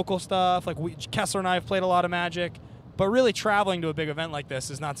 some local stuff. Like Kessler and I have played a lot of Magic, But really, traveling to a big event like this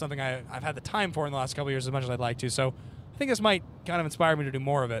is not something I've had the time for in the last couple of years as much as I'd like to. So I think this might kind of inspire me to do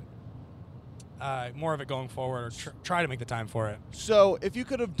more of it. More of it going forward, or try to make the time for it. So, if you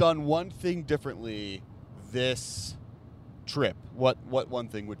could have done one thing differently this trip, what one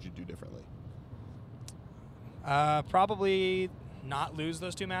thing would you do differently? Probably not lose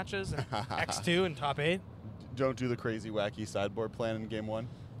those 2 matches, X2 and top 8. Don't do the crazy, wacky sideboard plan in game 1?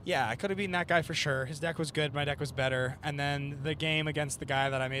 Yeah, I could have beaten that guy for sure. His deck was good, my deck was better. And then the game against the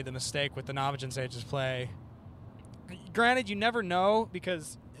guy that I made the mistake with the Novigen Sages play. Granted, you never know,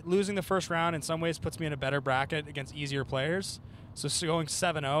 because losing the first round in some ways puts me in a better bracket against easier players. So going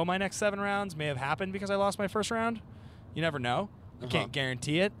 7-0 my next 7 rounds may have happened because I lost my first round. You never know. You can't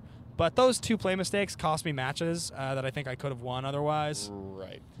guarantee it. But those 2 play mistakes cost me matches that I think I could have won otherwise.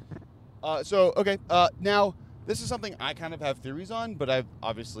 Right. Now, this is something I kind of have theories on, but I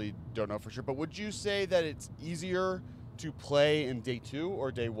obviously don't know for sure. But would you say that it's easier to play in day 2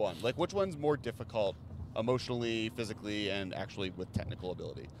 or day 1? Like, which one's more difficult emotionally, physically, and actually with technical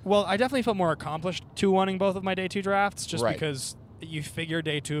ability? Well, I definitely felt more accomplished 2-1ing both of my day 2 drafts, just Right. because you figure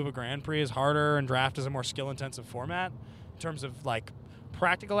day 2 of a Grand Prix is harder and draft is a more skill-intensive format in terms of, like,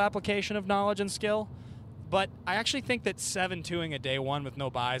 practical application of knowledge and skill. But I actually think that 7-2ing a day 1 with no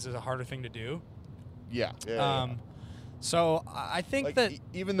buys is a harder thing to do. Yeah. So I think Like, that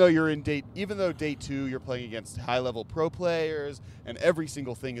even though day 2 you're playing against high-level pro players and every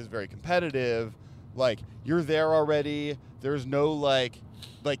single thing is very competitive, like, you're there already. There's no like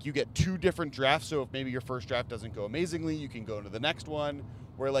you get 2 different drafts. So if maybe your first draft doesn't go amazingly, you can go into the next one.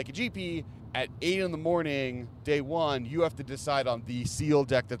 Where like a GP at 8 in the morning, day 1, you have to decide on the seal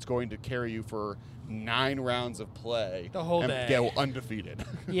deck that's going to carry you for 9 rounds of play. The whole and day. go undefeated.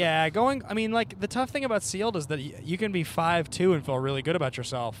 yeah, the tough thing about sealed is that you can be 5-2 and feel really good about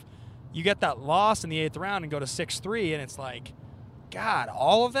yourself. You get that loss in the 8th round and go to 6-3, and it's like, God,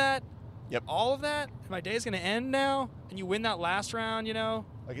 all of that? Yep. All of that? My day's going to end now? And you win that last round, you know?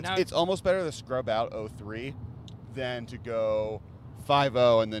 Like Now- it's almost better to scrub out 0-3 than to go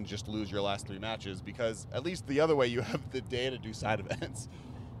 5-0 and then just lose your last 3 matches, because at least the other way you have the day to do side events.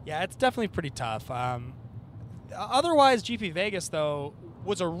 Yeah, it's definitely pretty tough. Otherwise, GP Vegas, though,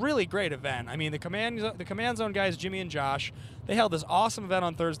 was a really great event. I mean, the Command Zone guys, Jimmy and Josh, they held this awesome event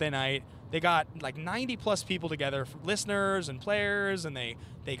on Thursday night. They got like 90-plus people together, listeners and players, and they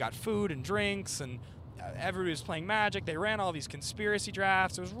got food and drinks, and everybody was playing Magic. They ran all these conspiracy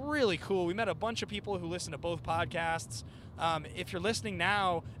drafts. It was really cool. We met a bunch of people who listen to both podcasts. If you're listening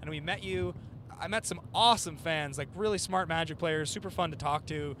now and we met you, I met some awesome fans, like really smart Magic players, super fun to talk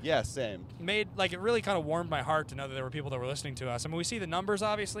to. Yeah, same. It really kind of warmed my heart to know that there were people that were listening to us. I mean, we see the numbers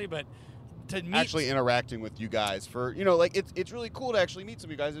obviously, but to meet Actually interacting with you guys for, like, it's really cool to actually meet some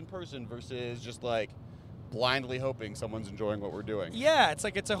of you guys in person versus just like blindly hoping someone's enjoying what we're doing. Yeah,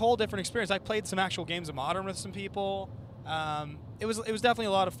 it's a whole different experience. I played some actual games of Modern with some people. It was definitely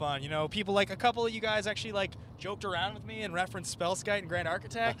a lot of fun. People, like a couple of you guys actually like joked around with me and referenced Spellskite and Grand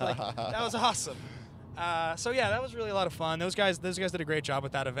Architect. Like that was awesome. So yeah, that was really a lot of fun. Those guys did a great job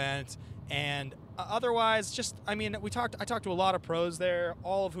with that event. And otherwise, I talked to a lot of pros there,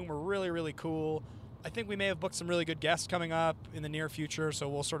 all of whom were really, really cool. I think we may have booked some really good guests coming up in the near future, so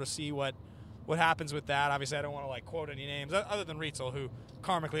we'll sort of see what happens with that. Obviously, I don't want to like quote any names other than Rietzel, who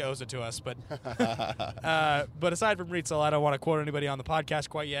karmically owes it to us. But but aside from Rietzel, I don't want to quote anybody on the podcast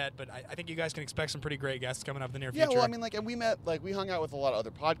quite yet. But I think you guys can expect some pretty great guests coming up in the near future. Yeah, well, I mean, like, and we hung out with a lot of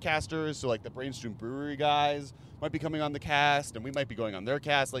other podcasters. So like the Brainstorm Brewery guys might be coming on the cast, and we might be going on their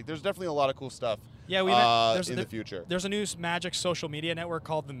cast. Like, there's definitely a lot of cool stuff. Yeah, we met in the future. There's a new Magic social media network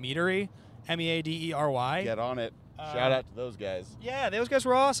called The Meadery, MEADERY. Get on it. Shout out to those guys. Yeah, those guys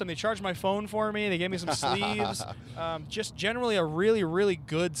were awesome. They charged my phone for me. They gave me some sleeves. Just generally a really, really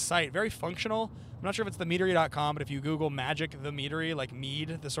good site. Very functional. I'm not sure if it's themeadery.com, but if you Google Magic the Meadery, like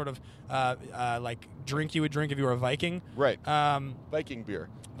mead, the sort of like drink you would drink if you were a Viking. Right. Viking beer.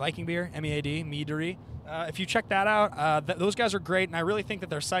 Viking beer, MEAD, Meadery. If you check that out, those guys are great, and I really think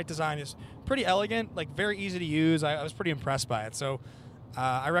that their site design is pretty elegant, like very easy to use. I was pretty impressed by it. So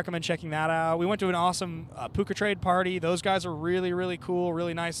I recommend checking that out. We went to an awesome Puka Trade party. Those guys are really, really cool,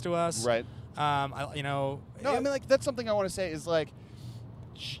 really nice to us. Right. I mean, like, that's something I want to say is, like,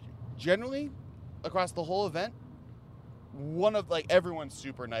 generally across the whole event, everyone's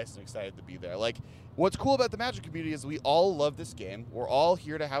super nice and excited to be there. Like, what's cool about the Magic community is we all love this game. We're all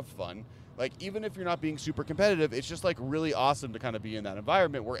here to have fun. Like, even if you're not being super competitive, it's just, like, really awesome to kind of be in that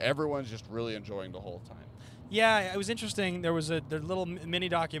environment where everyone's just really enjoying the whole time. Yeah, it was interesting. There was a little mini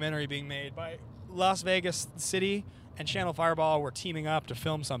documentary being made by Las Vegas City and Channel Fireball were teaming up to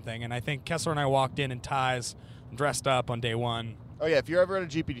film something, and I think Kessler and I walked in ties dressed up on day one. Oh yeah, if you're ever at a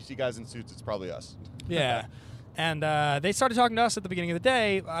GP, you see guys in suits, it's probably us. Yeah. And they started talking to us at the beginning of the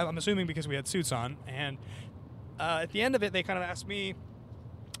day, I'm assuming because we had suits on. And at the end of it, they kind of asked me,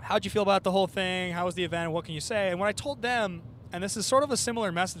 how'd you feel about the whole thing? How was the event? What can you say? And when I told them, and this is sort of a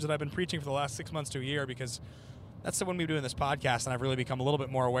similar message that I've been preaching for the last 6 months to a year, because that's when we've been doing this podcast, and I've really become a little bit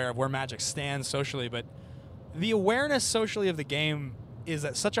more aware of where Magic stands socially. But the awareness socially of the game is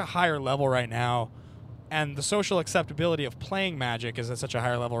at such a higher level right now, and the social acceptability of playing Magic is at such a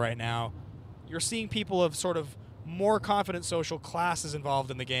higher level right now. You're seeing people of sort of more confident social classes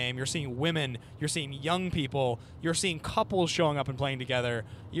involved in the game. You're seeing women. You're seeing young people. You're seeing couples showing up and playing together.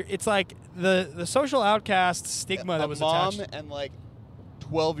 It's like the social outcast stigma that was attached. A mom and like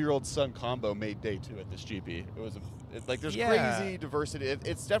 12-year-old son combo made day 2 at this GP. There's crazy diversity.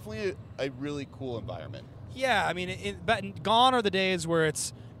 It's definitely a really cool environment. Yeah, I mean, but gone are the days where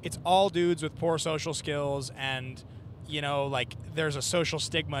it's all dudes with poor social skills and, you know, like there's a social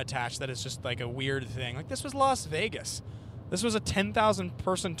stigma attached that is just like a weird thing. Like this was Las Vegas. This was a 10,000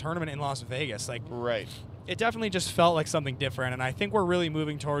 person tournament in Las Vegas. Like, right. It definitely just felt like something different, and I think we're really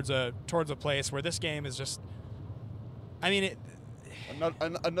moving towards a place where this game is just, I mean,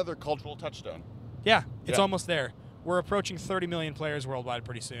 another cultural touchstone. Yeah, it's almost there. We're approaching 30 million players worldwide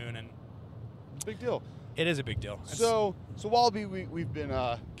pretty soon, and it's a big deal. It is a big deal. So Wallaby, we've been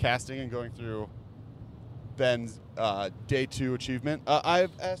casting and going through Ben's day 2 achievement.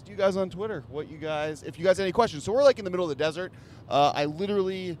 I've asked you guys on Twitter if you guys had any questions. So we're like in the middle of the desert. I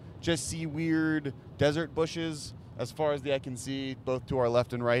literally just see weird desert bushes as far as the eye can see, both to our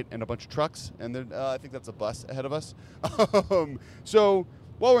left and right, and a bunch of trucks. And then I think that's a bus ahead of us. So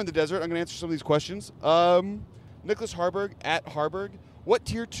while we're in the desert, I'm going to answer some of these questions. Nicholas Harburg at Harburg. What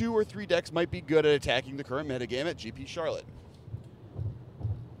tier 2 or 3 decks might be good at attacking the current metagame at GP Charlotte?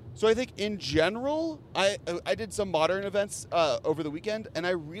 So I think in general, I did some modern events over the weekend, and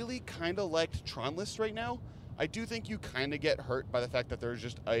I really kind of liked Tron lists right now. I do think you kind of get hurt by the fact that there's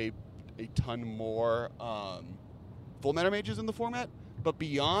just a ton more full meta mages in the format. But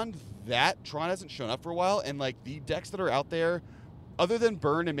beyond that, Tron hasn't shown up for a while, and like the decks that are out there, other than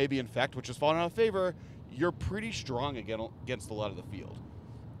Burn and maybe Infect, which has fallen out of favor, you're pretty strong against a lot of the field.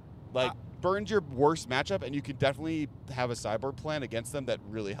 Like, Burn's your worst matchup, and you can definitely have a sideboard plan against them that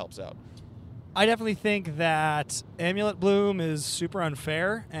really helps out. I definitely think that Amulet Bloom is super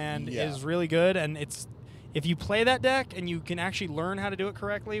unfair and is really good, and if you play that deck and you can actually learn how to do it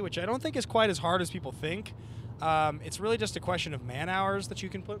correctly, which I don't think is quite as hard as people think, it's really just a question of man hours that you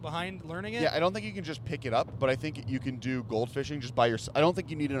can put behind learning it. Yeah, I don't think you can just pick it up, but I think you can do goldfishing just by yourself. I don't think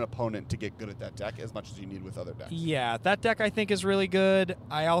you need an opponent to get good at that deck as much as you need with other decks. Yeah, that deck I think is really good.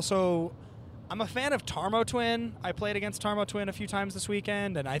 I'm a fan of Tarmo Twin. I played against Tarmo Twin a few times this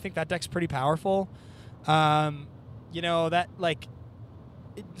weekend, and I think that deck's pretty powerful.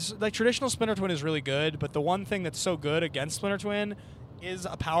 Traditional Splinter Twin is really good, but the one thing that's so good against Splinter Twin is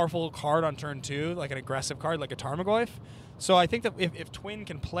a powerful card on turn 2, like an aggressive card, like a Tarmogoyf. So I think that if Twin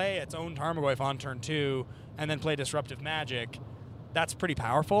can play its own Tarmogoyf on turn 2 and then play Disruptive Magic, that's pretty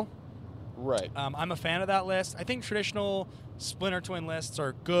powerful. Right. I'm a fan of that list. I think traditional Splinter Twin lists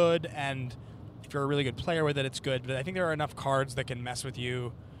are good, and if you're a really good player with it, it's good. But I think there are enough cards that can mess with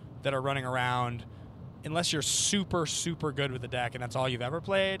you that are running around. Unless you're super, super good with the deck and that's all you've ever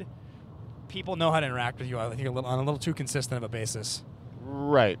played, people know how to interact with you, I think, on a little too consistent of a basis.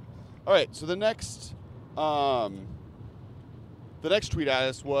 Right. All right, so the next tweet at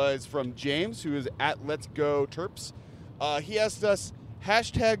us was from James, who is at Let's Go Terps. He asked us,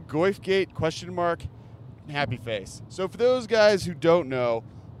 #Goifgate, ? Happy face. So for those guys who don't know,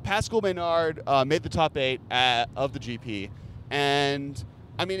 Pascal Maynard made the top 8 of the GP. And,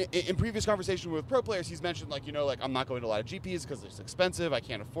 I mean, in previous conversations with pro players, he's mentioned, I'm not going to a lot of GPs because it's expensive. I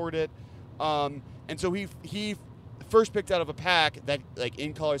can't afford it. And so he first picked out of a pack that,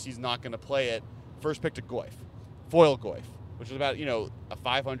 in colors he's not going to play it, first picked a Goyf, foil Goyf, which is about, a $500,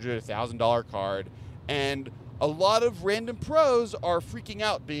 $1,000 card. And a lot of random pros are freaking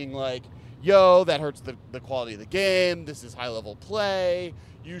out, being like, yo, that hurts the quality of the game. This is high-level play.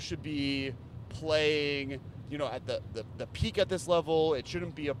 You should be playing, at the peak at this level. It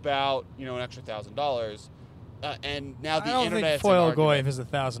shouldn't be about, an extra $1,000. And now the internet. I don't think foil Goyf is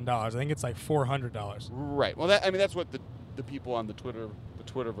 $1,000. I think it's like $400. Right. Well, that's what the people on the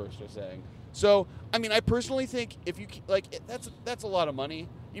Twitterverse are saying. So, I mean, I personally think if you that's a lot of money.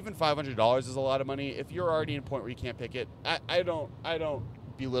 Even $500 is a lot of money. If you're already in a point where you can't pick it, I don't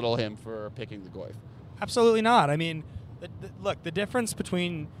belittle him for picking the Goyf. Absolutely not. I mean, look, the difference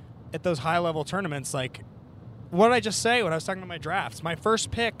between at those high-level tournaments, what did I just say when I was talking about my drafts? My first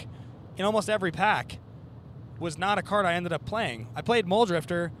pick in almost every pack was not a card I ended up playing. I played Mole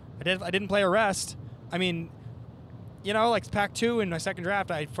Drifter. I didn't play Arrest. I mean, like Pack 2 in my second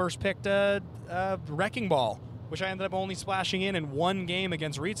draft, I first picked a Wrecking Ball, which I ended up only splashing in one game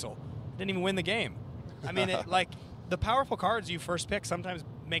against Rietzel. Didn't even win the game. I mean, the powerful cards you first pick sometimes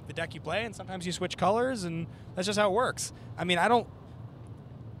make the deck you play, and sometimes you switch colors, and that's just how it works. I mean, I don't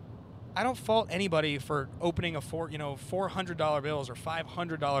fault anybody for opening $400 bills or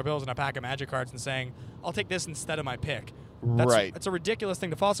 $500 bills in a pack of Magic cards and saying, I'll take this instead of my pick. Right. It's a ridiculous thing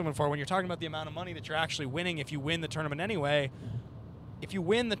to fault someone for when you're talking about the amount of money that you're actually winning if you win the tournament anyway. If you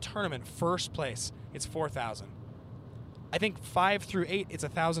win the tournament first place, it's $4,000. I think 5 through 8, it's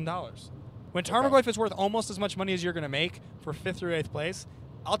 $1,000. When Tarmogoyf is worth almost as much money as you're going to make for 5th through 8th place,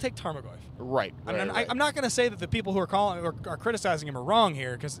 I'll take Tarmogoyf. Right. I'm not going to say that the people who are calling or are criticizing him are wrong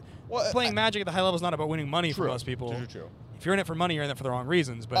here, because playing Magic at the high level is not about winning money for most people. True. If you're in it for money, you're in it for the wrong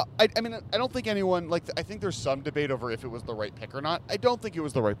reasons. But I mean, I don't think anyone I think there's some debate over if it was the right pick or not. I don't think it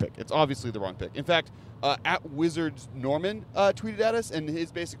was the right pick. It's obviously the wrong pick. In fact, at Wizards Norman tweeted at us, and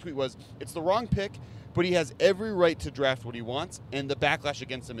his basic tweet was, "It's the wrong pick, but he has every right to draft what he wants, and the backlash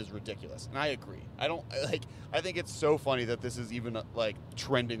against him is ridiculous." And I agree. I think it's so funny that this is even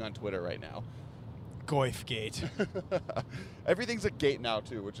trending on Twitter right now. Goyf Gate. Everything's a gate now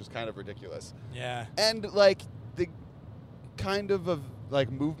too, which is kind of ridiculous. Yeah. And the kind of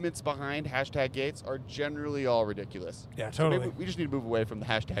movements behind hashtag gates are generally all ridiculous. Yeah, So totally. maybe we just need to move away from the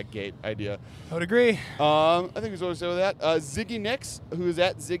hashtag gate idea. I would agree. I think there's always say with that. Ziggy Nix, who is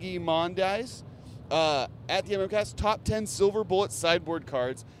at Ziggy Mondize, at the MMCast, top 10 silver bullet sideboard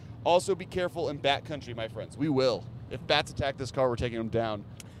cards. Also be careful in Bat Country, my friends. We will. If bats attack this card, we're taking them down.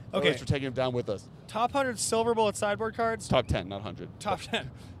 Okay. Or at least we're taking them down with us. Top 100 silver bullet sideboard cards. Top 10, not 100. Top 10.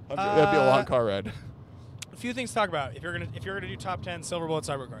 100, that'd be a long car ride. A few things to talk about if you're gonna do top 10 silver bullet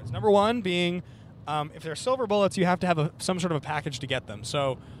sideboard cards. Number one being, if they're silver bullets, you have to have some sort of a package to get them.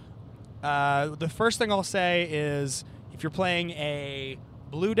 So the first thing I'll say is if you're playing a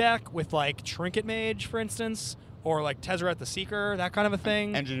blue deck with Trinket Mage, for instance, or Tezzeret the Seeker, that kind of a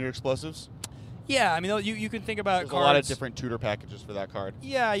thing. Engineered explosives. Yeah, I mean, you can think about There's cards. a lot of different tutor packages for that card.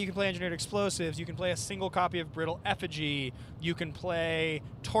 Yeah, you can play Engineered Explosives. You can play a single copy of Brittle Effigy. You can play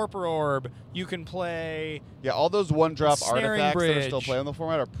Torpor Orb. You can play... Yeah, all those one-drop Ensnaring artifacts that are Bridge. still playing on the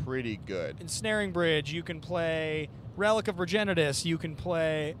format are pretty good. Ensnaring Bridge. You can play Relic of Virginitas. You can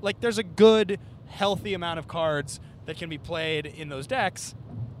play... there's a good, healthy amount of cards that can be played in those decks.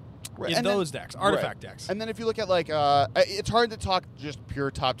 Right. In those decks, artifact decks. And then if you look at it's hard to talk just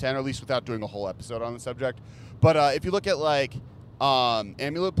pure top 10, or at least without doing a whole episode on the subject. But if you look at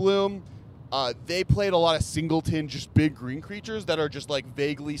Amulet Bloom, they played a lot of singleton, just big green creatures that are just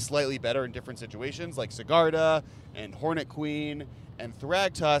vaguely slightly better in different situations, like Sigarda and Hornet Queen and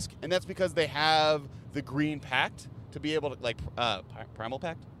Thragtusk, and that's because they have the green pact to be able to Primal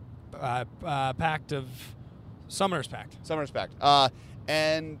Pact, Pact of Summoner's Pact. Summoner's Pact.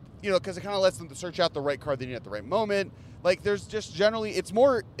 And, because it kind of lets them to search out the right card they need at the right moment. There's just generally,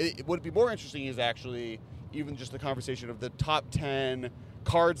 what would be more interesting is actually even just the conversation of the top 10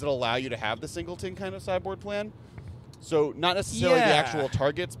 cards that allow you to have the singleton kind of sideboard plan. So not necessarily the actual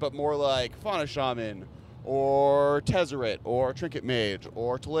targets, but more like Fauna Shaman or Tezzeret or Trinket Mage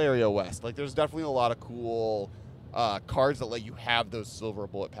or Teleria West. There's definitely a lot of cool cards that let you have those silver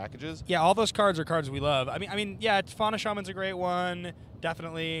bullet packages. Yeah, all those cards are cards we love. I mean, yeah, Fauna Shaman's a great one,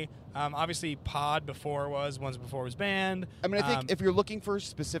 definitely. Obviously, Pod once before was banned. I mean, I think if you're looking for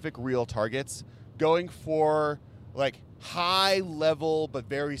specific real targets, going for high level but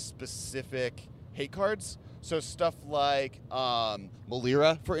very specific hate cards. So stuff like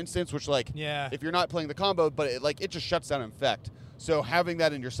Malira, for instance, which if you're not playing the combo, but it just shuts down Infect. So having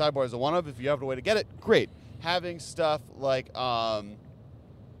that in your sideboard as a one of, if you have a way to get it, great. Having stuff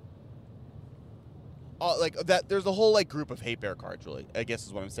that, there's a whole group of hate bear cards, really, I guess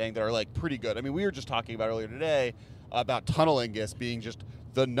is what I'm saying, that are pretty good. I mean, we were just talking about earlier today about Tunnel Ingus being just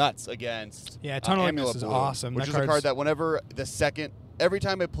the nuts against Tunnel Amulet Ingus is Bloom, awesome. which is a card that whenever every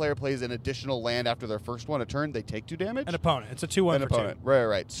time a player plays an additional land after their first one a turn, they take 2 damage. An opponent. It's a 2/1 An for opponent. 2.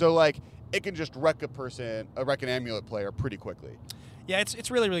 Right. So it can just wreck an Amulet player pretty quickly. Yeah,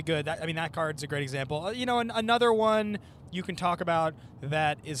 it's really, really good. That card's a great example. Another one you can talk about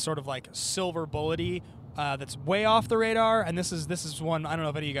that is sort of silver bullety, that's way off the radar, and this is one, I don't know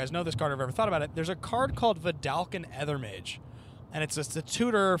if any of you guys know this card or have ever thought about it. There's a card called Vidalcan Ethermage, and it's a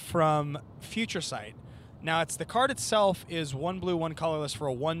tutor from Future Sight. Now, the card itself is 1 blue, 1 colorless for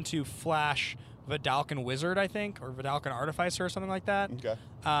a 1/2 flash Vidalcan Wizard, I think, or Vidalcan Artificer or something like that. Okay.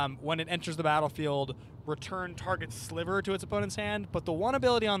 When it enters the battlefield, return target sliver to its opponent's hand. But the one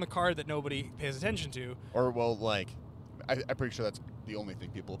ability on the card that nobody pays attention to. Or, well, like, I'm pretty sure that's the only thing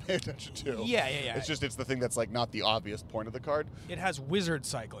people pay attention to. Yeah. It's the thing that's, like, not the obvious point of the card. It has Wizard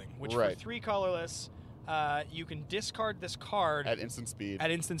Cycling, which for 3 colorless, you can discard this card at instant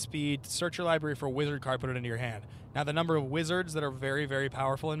speed. Search your library for a wizard card, put it into your hand. Now, the number of wizards that are very, very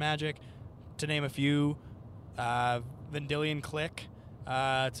powerful in Magic, to name a few, Vendilion Click,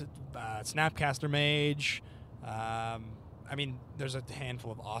 Snapcaster Mage. I mean, there's a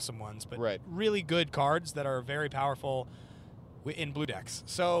handful of awesome ones, but really good cards that are very powerful in blue decks.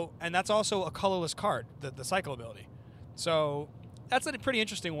 So, and that's also a colorless card, the cycle ability. So that's a pretty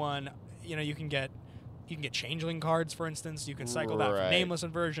interesting one. You know, you can get changeling cards, for instance. You can cycle that for Nameless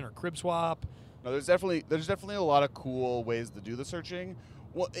Inversion or Crib Swap. No, there's definitely a lot of cool ways to do the searching.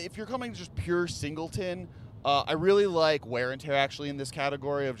 Well, if you're coming just pure singleton, I really like Wear and Tear actually in this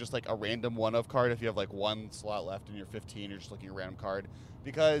category of just like a random one-of card. If you have like one slot left in your 15, you're just looking at a random card.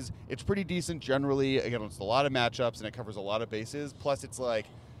 Because it's pretty decent generally. Again, it's a lot of matchups and it covers a lot of bases. Plus, it's like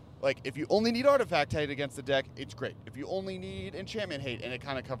if you only need Artifact Hate against the deck, it's great. If you only need Enchantment Hate, and it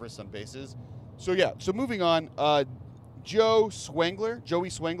kind of covers some bases. So yeah, so moving on, Joey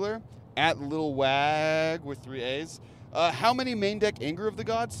Swangler, at Little Wag with 3 A's. How many main deck Anger of the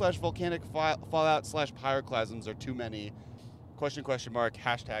Gods / Volcanic Fallout / Pyroclasms are too many? Question mark,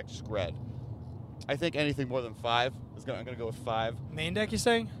 #Scred. I think anything more than 5. I'm going to go with 5. Main deck, you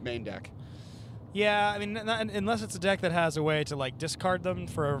saying? Main deck. Yeah, I mean, unless it's a deck that has a way to like discard them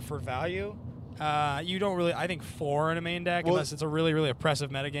for value. You don't really, I think 4 in a main deck, unless it's a really, really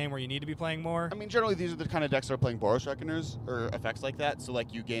oppressive metagame where you need to be playing more. I mean, generally these are the kind of decks that are playing Boros Reckoners or effects like that, so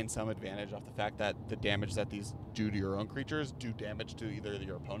like you gain some advantage off the fact that the damage that these do to your own creatures do damage to either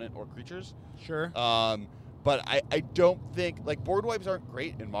your opponent or creatures. Sure. But I don't think, like, board wipes aren't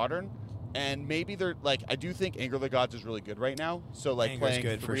great in Modern, and maybe they're, like, I do think Anger of the Gods is really good right now, so like Anger's playing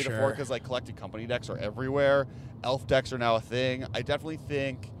good 3 for to 4 sure. because like Collected Company decks are everywhere. Elf decks are now a thing. I definitely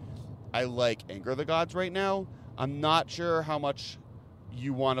think I like Anger of the Gods right now. I'm not sure how much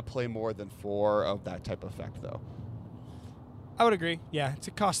you want to play more than 4 of that type of effect, though. I would agree. Yeah,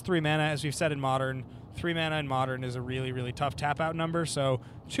 it costs 3 mana, as we've said in Modern. 3 mana in Modern is a really, really tough tap-out number, so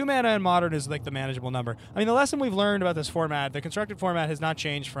 2 mana in Modern is like the manageable number. I mean, the lesson we've learned about this format, the constructed format has not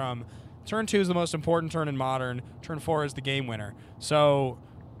changed from turn 2 is the most important turn in Modern, turn 4 is the game winner. So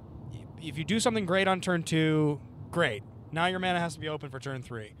if you do something great on turn 2, great. Now your mana has to be open for turn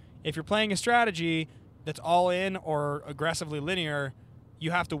 3. If you're playing a strategy that's all in or aggressively linear, you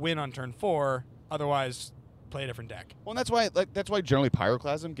have to win on turn 4, otherwise play a different deck. Well, and that's why generally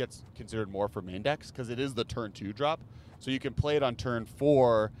Pyroclasm gets considered more for main decks, because it is the turn 2 drop. So you can play it on turn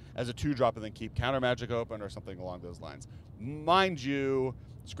 4 as a 2 drop and then keep counter magic open or something along those lines. Mind you,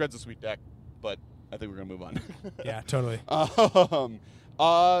 Scred's a sweet deck, but I think we're gonna move on. Yeah, totally.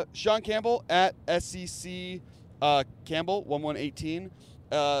 Sean Campbell at SCC Campbell 1118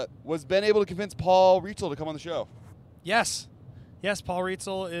 was Ben able to convince Paul Rietzel to come on the show? Yes, Paul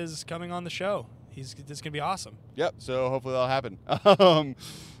Rietzel is coming on the show. This is gonna be awesome. Yep. So hopefully that'll happen.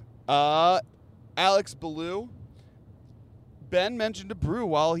 Alex Ballou. Ben mentioned a brew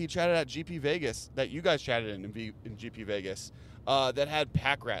while he chatted at GP Vegas that you guys chatted in GP Vegas that had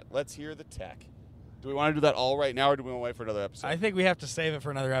Pack Rat. Let's hear the tech. Do we want to do that all right now, or do we want to wait for another episode? I think we have to save it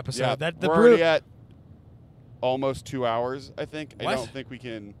for another episode. Yeah, We're already at almost 2 hours, I think. What? I don't think we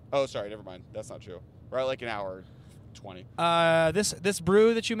can. Oh, sorry, never mind. That's not true. We're at like an hour 20. This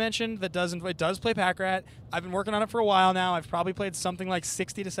brew that you mentioned that does play Pack Rat. I've been working on it for a while now. I've probably played something like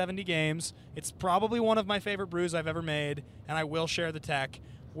 60 to 70 games. It's probably one of my favorite brews I've ever made, and I will share the tech.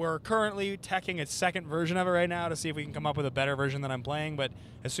 We're currently teching its second version of it right now to see if we can come up with a better version than I'm playing, but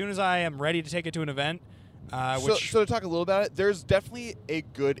as soon as I am ready to take it to an event, So to talk a little about it, there's definitely a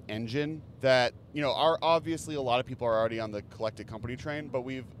good engine that, obviously a lot of people are already on the Collected Company train, but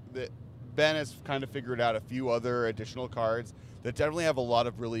Ben has kind of figured out a few other additional cards that definitely have a lot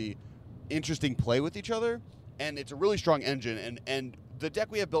of really interesting play with each other, and it's a really strong engine, and the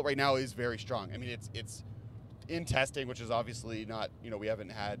deck we have built right now is very strong. I mean, it's in testing, which is obviously not, we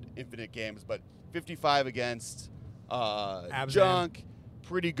haven't had infinite games, but 55 against Junk,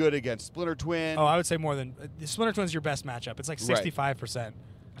 pretty good against Splinter Twin. Oh, I would say more than Splinter Twin's your best matchup. It's like 65%.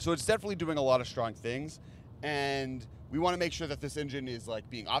 So it's definitely doing a lot of strong things, and we want to make sure that this engine is like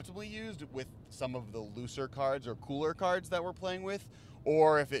being optimally used with some of the looser cards or cooler cards that we're playing with,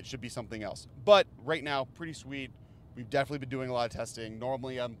 or if it should be something else. But right now, pretty sweet. We've definitely been doing a lot of testing.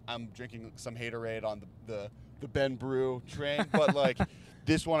 Normally, I'm drinking some Haterade on the Ben Brew train, but like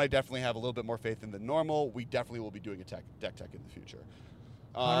This one I definitely have a little bit more faith in than normal. We definitely will be doing a deck tech in the future.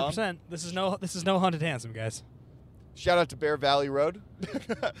 100%. This is no Haunted Handsome, guys. Shout out to Bear Valley Road.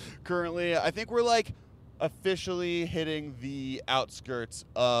 Currently, I think we're like officially hitting the outskirts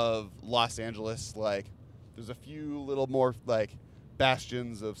of Los Angeles. Like, there's a few little more like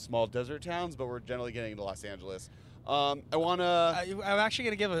bastions of small desert towns, but we're generally getting into Los Angeles. I'm actually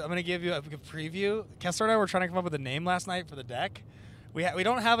gonna give you a preview. Kessler and I were trying to come up with a name last night for the deck. We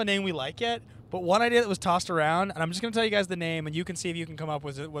don't have a name we like yet, but one idea that was tossed around, and I'm just gonna tell you guys the name, and you can see if you can come up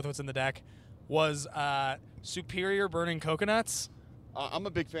with what's in the deck. Was Superior Burning Coconuts. I'm a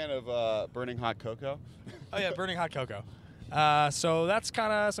big fan of Burning Hot Cocoa. Oh yeah, Burning Hot Cocoa. So that's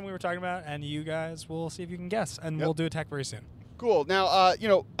kind of something we were talking about, and you guys will see if you can guess, and we'll do a tech very soon. Cool. Now,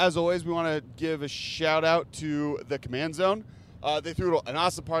 as always, we want to give a shout out to the Command Zone. They threw an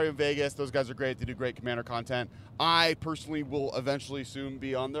awesome party in Vegas. Those guys are great. They do great Commander content. I personally will eventually soon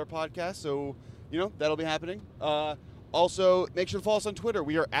be on their podcast, so that'll be happening. Also, make sure to follow us on Twitter.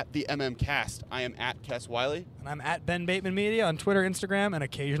 We are at the MMCast. I am at Kess Wiley. And I'm at Ben Bateman Media on Twitter, Instagram, and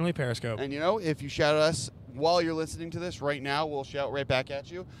occasionally Periscope. And if you shout at us while you're listening to this right now, we'll shout right back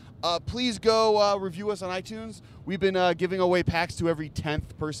at you. Please go review us on iTunes. We've been giving away packs to every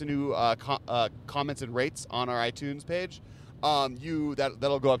 10th person who comments and rates on our iTunes page.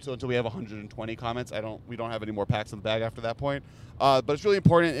 That'll go up until we have 120 comments. We don't have any more packs in the bag after that point. But it's really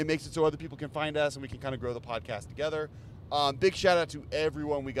important. It makes it so other people can find us and we can kind of grow the podcast together. Big shout out to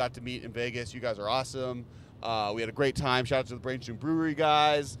everyone we got to meet in Vegas. You guys are awesome. We had a great time. Shout out to the Brainstorm Brewery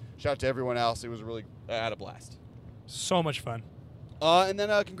guys. Shout out to everyone else. It was really I had a blast. So much fun. And then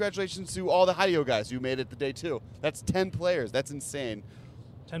congratulations to all the Hideo guys who made it to day 2. That's 10 players. That's insane.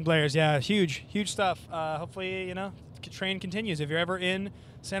 10 players, yeah. Huge stuff. Hopefully, the train continues. If you're ever in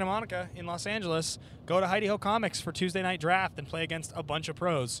Santa Monica, in Los Angeles, go to Heidi Ho Comics for Tuesday Night Draft and play against a bunch of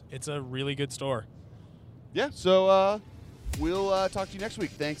pros. It's a really good store. Yeah, so we'll talk to you next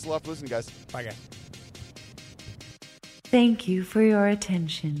week. Thanks a lot for listening, guys. Bye, guys. Thank you for your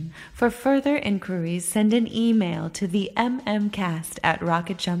attention. For further inquiries, send an email to the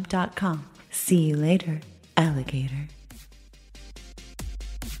mmcast@rocketjump.com. See you later, alligator.